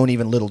who would own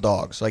even little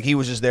dogs. Like he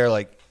was just there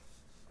like,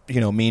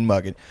 mean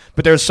mugging.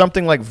 But there's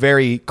something like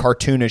very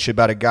cartoonish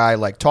about a guy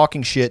like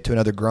talking shit to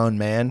another grown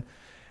man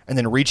and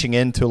then reaching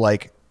into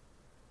like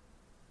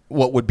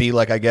what would be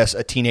like, I guess,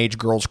 a teenage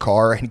girl's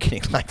car and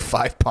getting like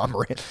 5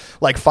 Pomeranians.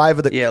 Like 5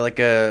 of the... Yeah, like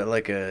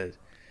a...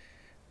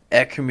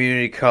 at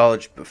community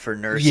college, but for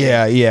nursing.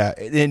 Yeah.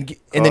 And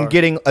then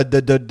getting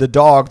the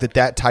dog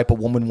that type of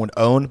woman would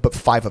own, but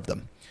 5 of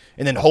them.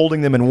 And then holding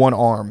them in one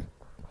arm.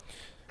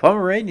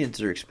 Pomeranians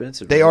are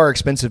expensive. They are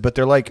expensive, but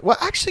they're like... Well,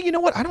 actually, you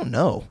know what? I don't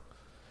know.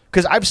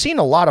 Because I've seen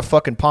a lot of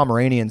fucking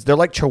Pomeranians. They're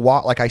like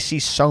Chihuahua. Like, I see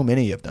so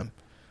many of them.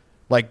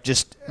 Like,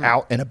 just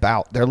out and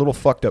about. They're little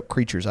fucked up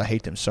creatures. I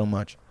hate them so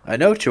much. I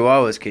know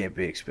Chihuahuas can't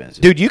be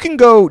expensive. Dude, you can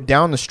go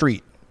down the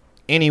street.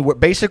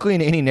 Basically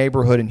in any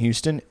neighborhood in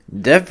Houston.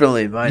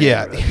 Definitely my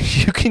neighborhood.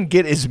 Yeah, you can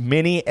get as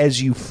many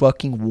as you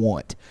fucking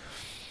want.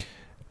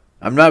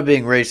 I'm not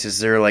being racist.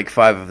 There are like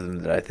 5 of them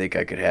that I think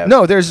I could have.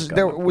 No,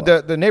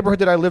 the neighborhood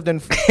that I lived in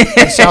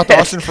South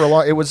Austin for a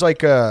long. It was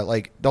like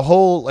the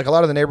whole a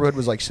lot of the neighborhood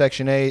was like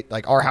Section 8.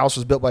 Like our house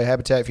was built by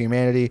Habitat for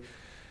Humanity,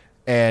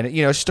 and it's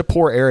just a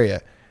poor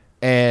area.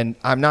 And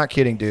I'm not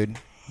kidding, dude.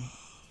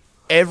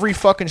 Every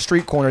fucking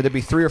street corner, there'd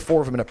be 3 or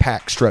 4 of them in a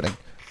pack strutting,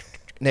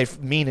 and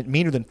they'd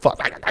meaner than fuck,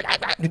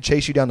 and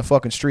chase you down the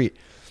fucking street.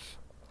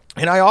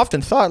 And I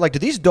often thought, like, do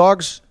these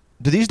dogs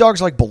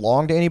like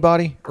belong to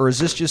anybody, or is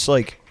this just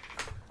like?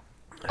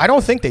 I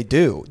don't think they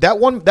do. That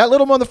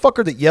little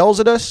motherfucker that yells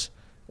at us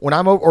when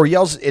I'm over, or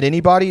yells at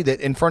anybody that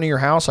in front of your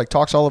house, like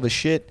talks all of his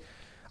shit.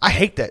 I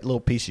hate that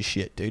little piece of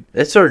shit, dude.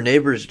 That's our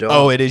neighbor's dog.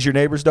 Oh, it is your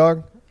neighbor's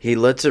dog? He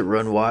lets it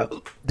run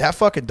wild. That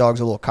fucking dog's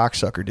a little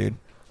cocksucker, dude.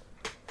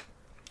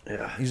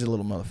 Yeah. He's a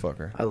little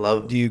motherfucker. I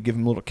love him. Do you give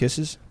him little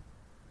kisses?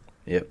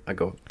 Yep, I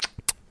go,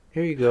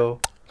 here you go.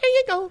 Here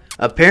you go.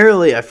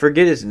 Apparently, I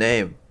forget his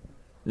name.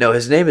 No,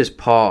 his name is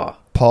Paw.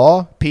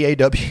 Paw?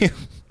 P-A-W?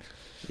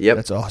 Yep.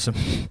 That's awesome.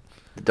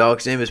 The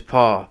dog's name is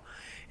Paw.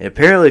 And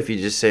apparently if you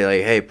just say,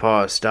 like, hey,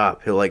 Paw,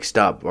 stop, he'll, like,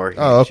 stop barking.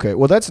 Oh, okay.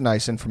 Well, that's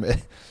nice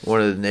information.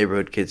 One of the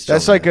neighborhood kids told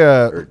That's me like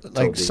that,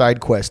 like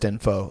side quest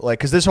info. Like,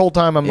 because this whole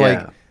time I'm Yeah.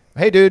 like,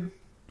 hey, dude,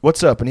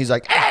 what's up? And he's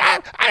like,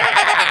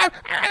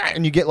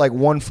 and you get like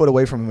 1 foot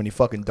away from him and he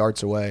fucking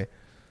darts away.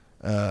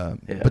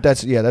 But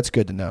that's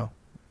good to know.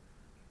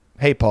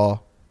 Hey,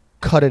 Paul,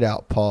 cut it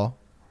out, Paul.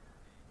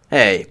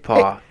 Hey,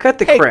 Paw, cut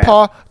the Hey, crap.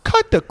 Paul,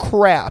 cut the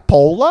crap,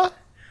 Paula.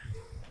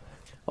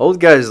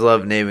 Old guys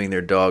love naming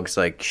their dogs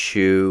like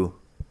Shoe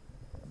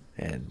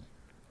and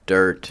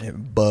Dirt,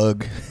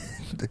 Bug,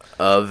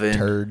 Oven.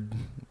 turd,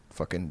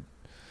 fucking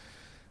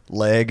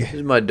leg, This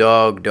is my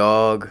dog,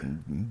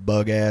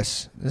 bug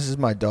ass. This is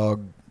my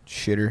dog,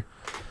 shitter.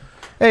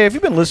 Hey, if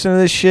you've been listening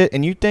to this shit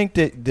and you think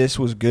that this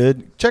was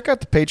good, check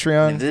out the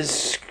Patreon. If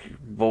this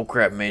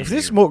bullcrap made If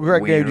this your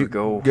bullcrap gave wiener you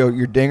go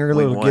your dinger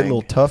wing get a little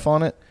wang. tough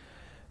on it,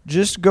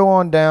 just go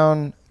on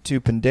down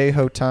to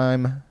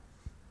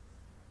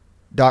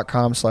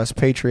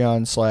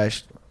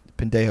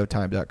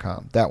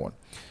pendejotime.com/Patreon/pendejotime.com. That one.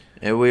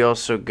 And we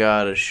also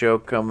got a show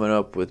coming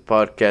up with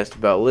podcast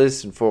about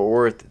Liz in Fort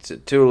Worth. It's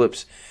at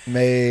Tulips.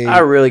 May I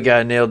really got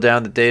to nail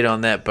down the date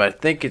on that, but I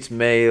think it's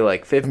May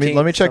like 15th.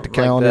 let me check the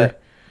something like calendar. that.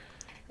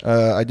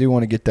 I do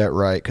want to get that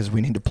right because we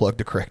need to plug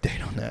the correct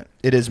date on that.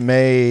 It is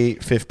May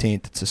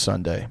 15th. It's a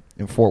Sunday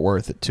in Fort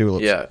Worth at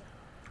Tulips. Yeah.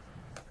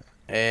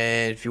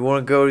 And if you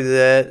want to go to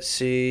that,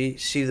 see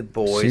the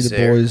boys. See the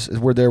there. boys.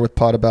 We're there with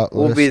Pot About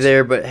We'll List. be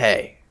there, but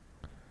hey,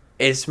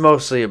 it's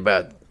mostly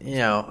about you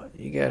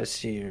got to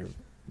see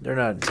they're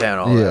not in town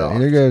all that Yeah,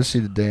 often. you gotta see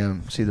the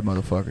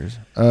motherfuckers.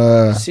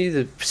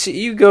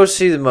 You go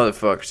see the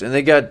motherfuckers, and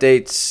they got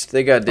dates.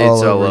 They got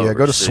dates all over. Yeah,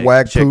 go to so you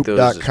can check those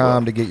as swagpoop.com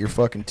well. to get your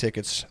fucking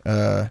tickets.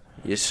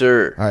 Yes,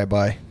 sir. All right,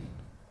 bye.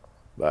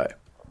 Bye.